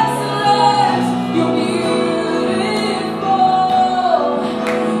 you're excellent, you're beautiful,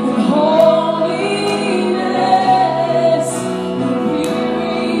 in holiness, in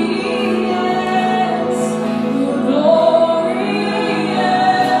radiance, you're glorious,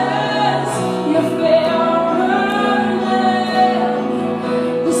 you're fairer than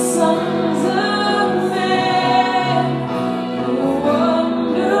the sons of men. You're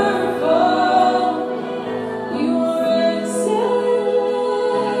wonderful, you're excellent.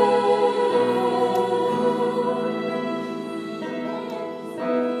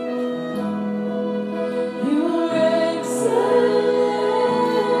 You're excellent,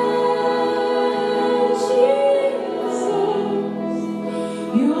 Jesus.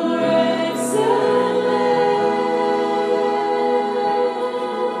 You're excellent.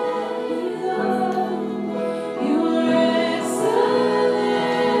 You're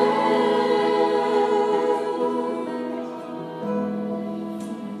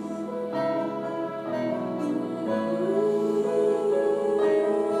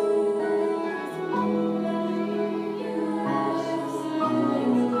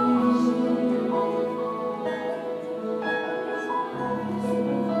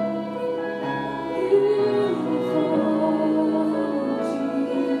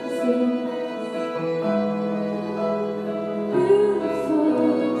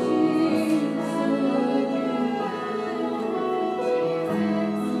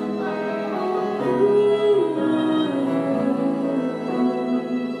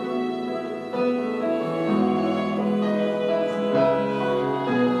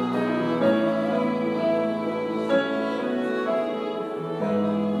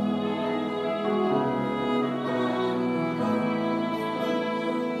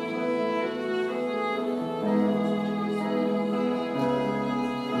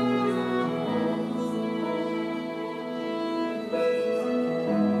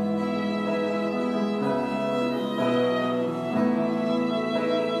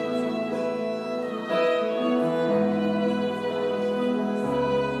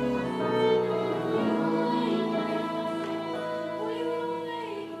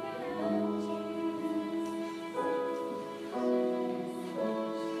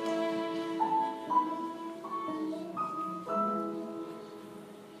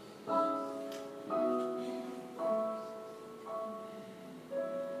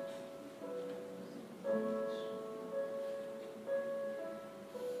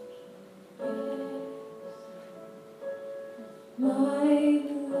my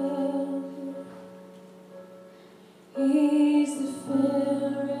beloved, He's the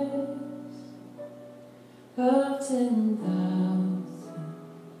fairest of 10,000.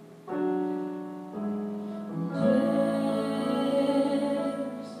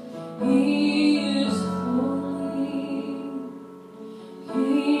 Yes, He is holy, He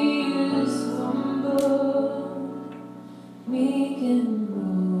is humble, meek and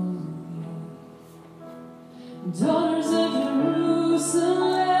lowly. Daughters of Jerusalem,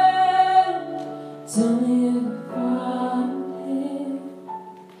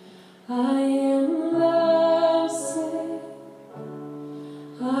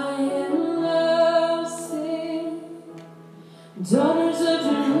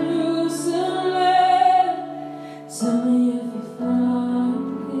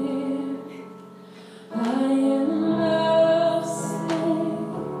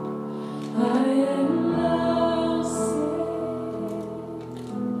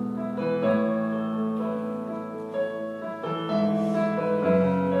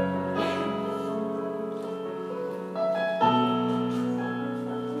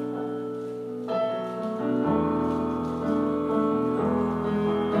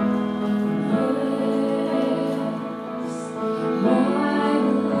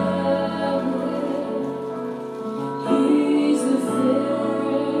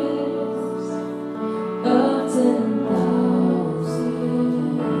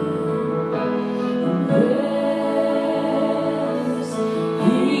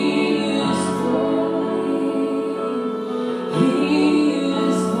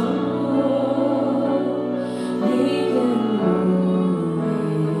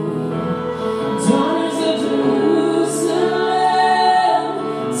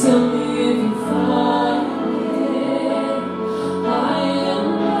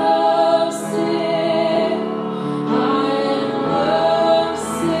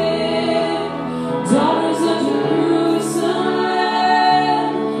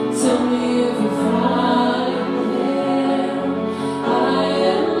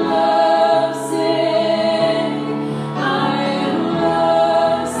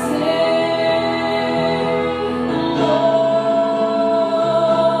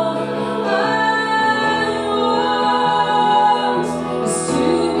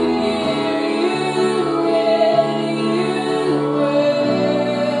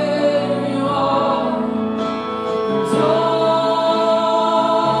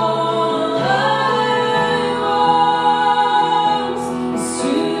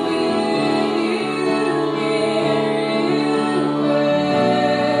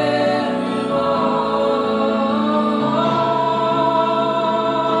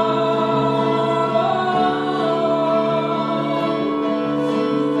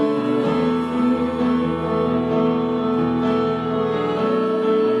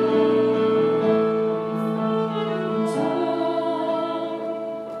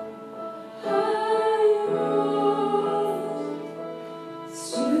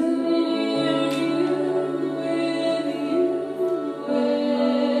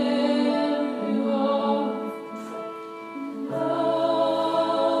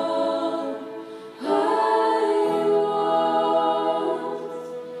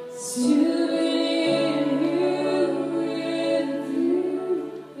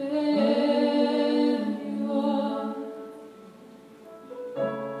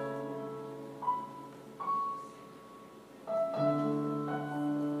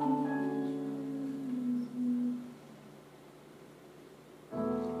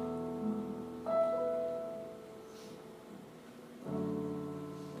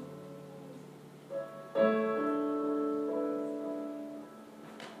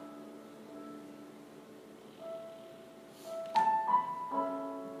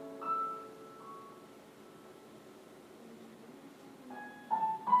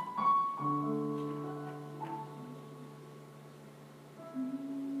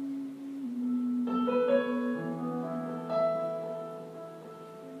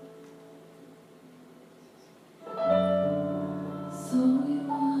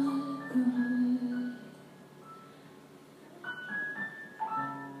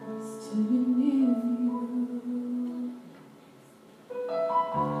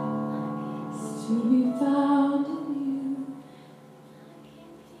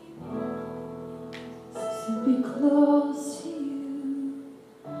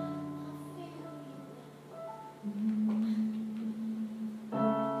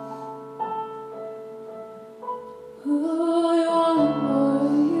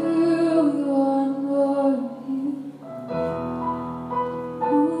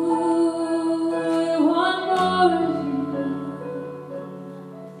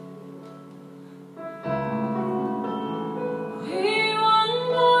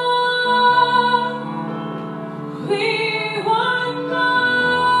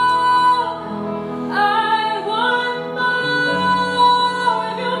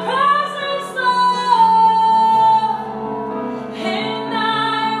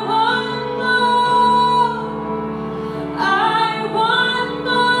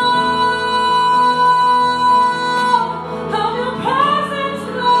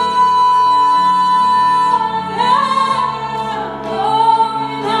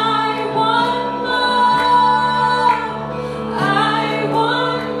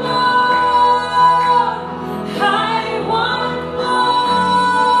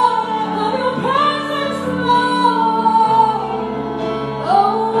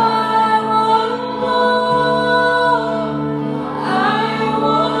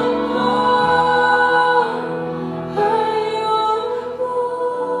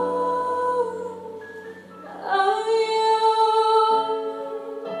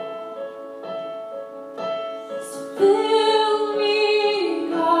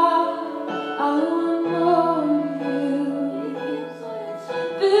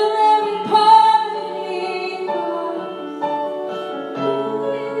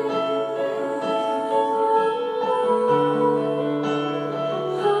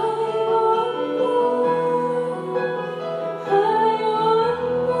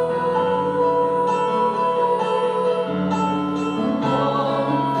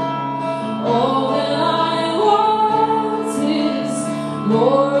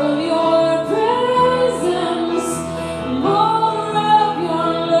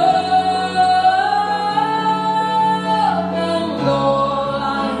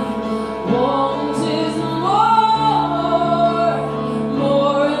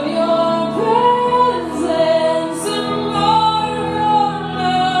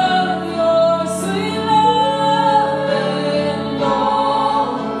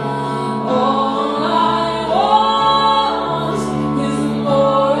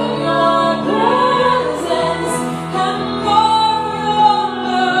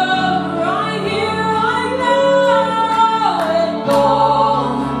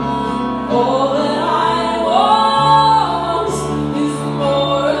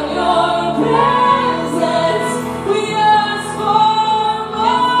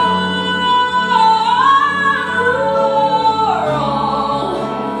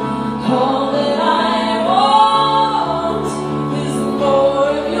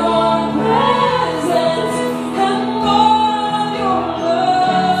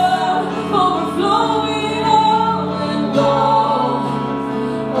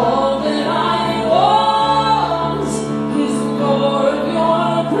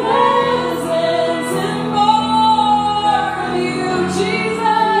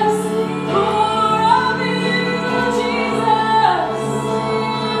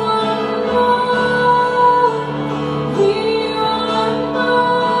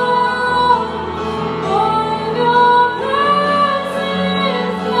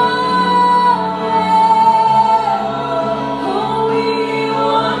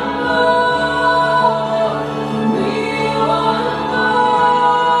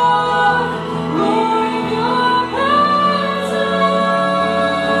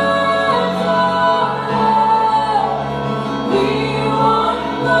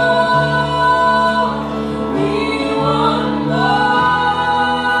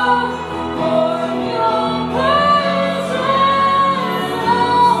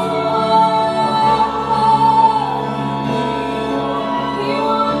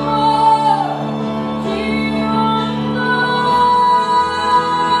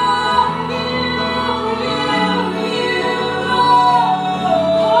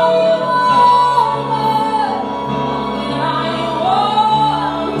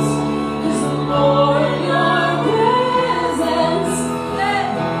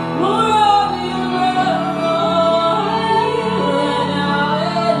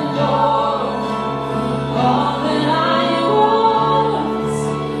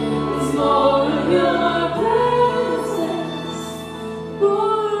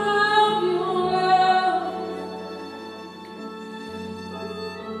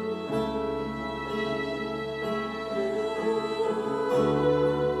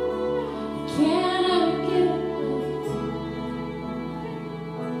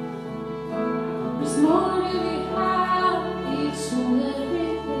 There's more to be had each and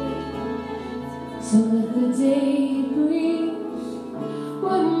every day. So let the day bring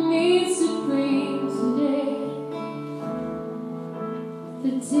what it needs to bring today.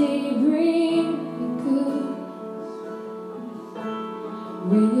 The day bring the good.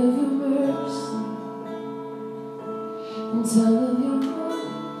 Ring of your mercy and tell of your love.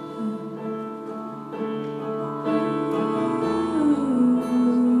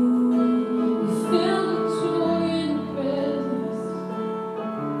 You feel the joy in the presence.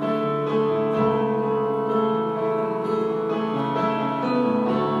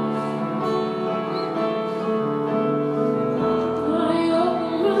 I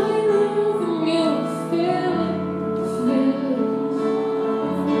open my mouth and you'll fill it, fill it.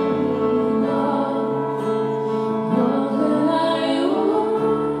 All that I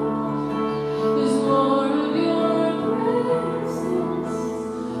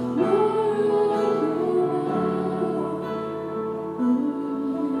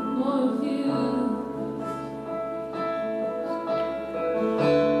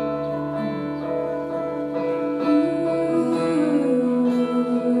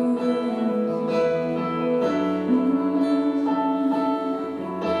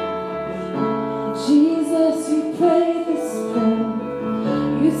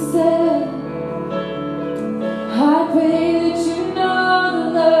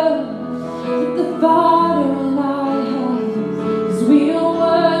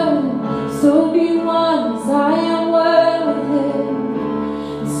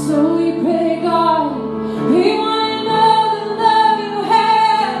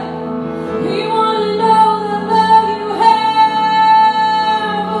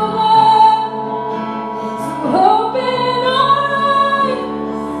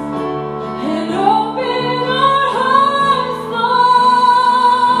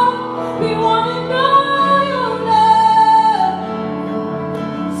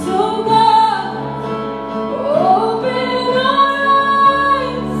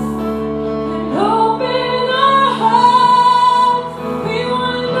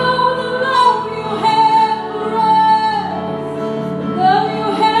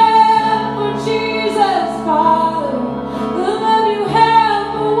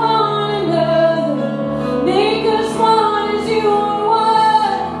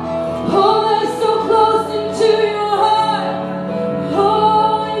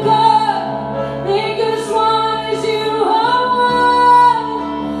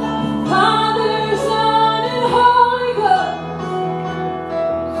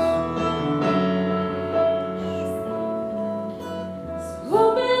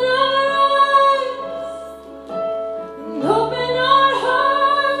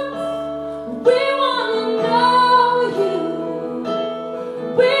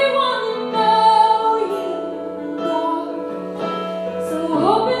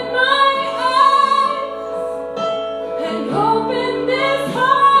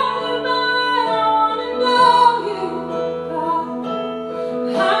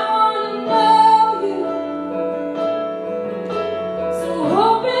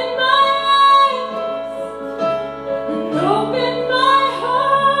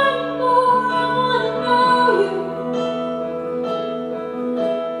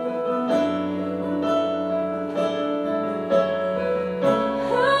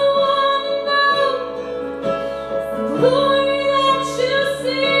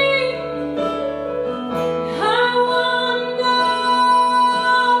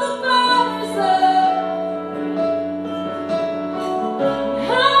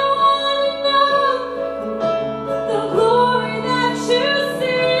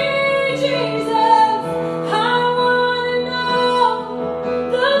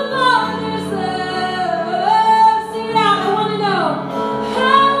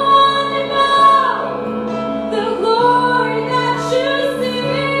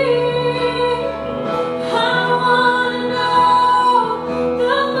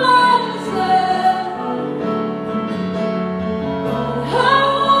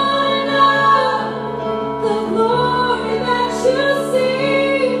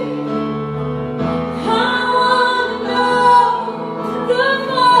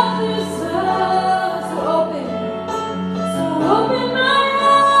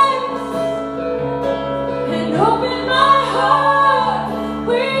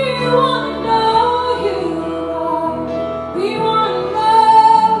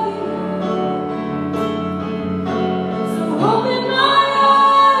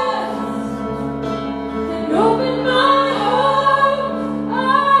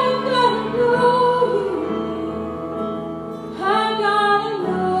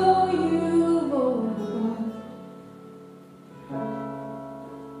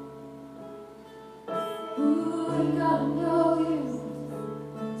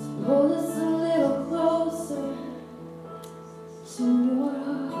to your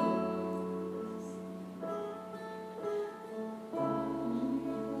heart.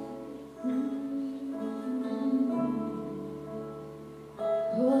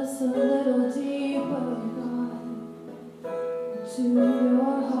 Pull us a little deeper, God, to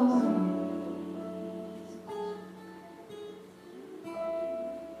your heart.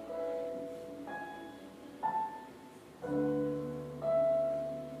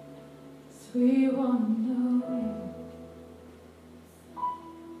 We want to know you.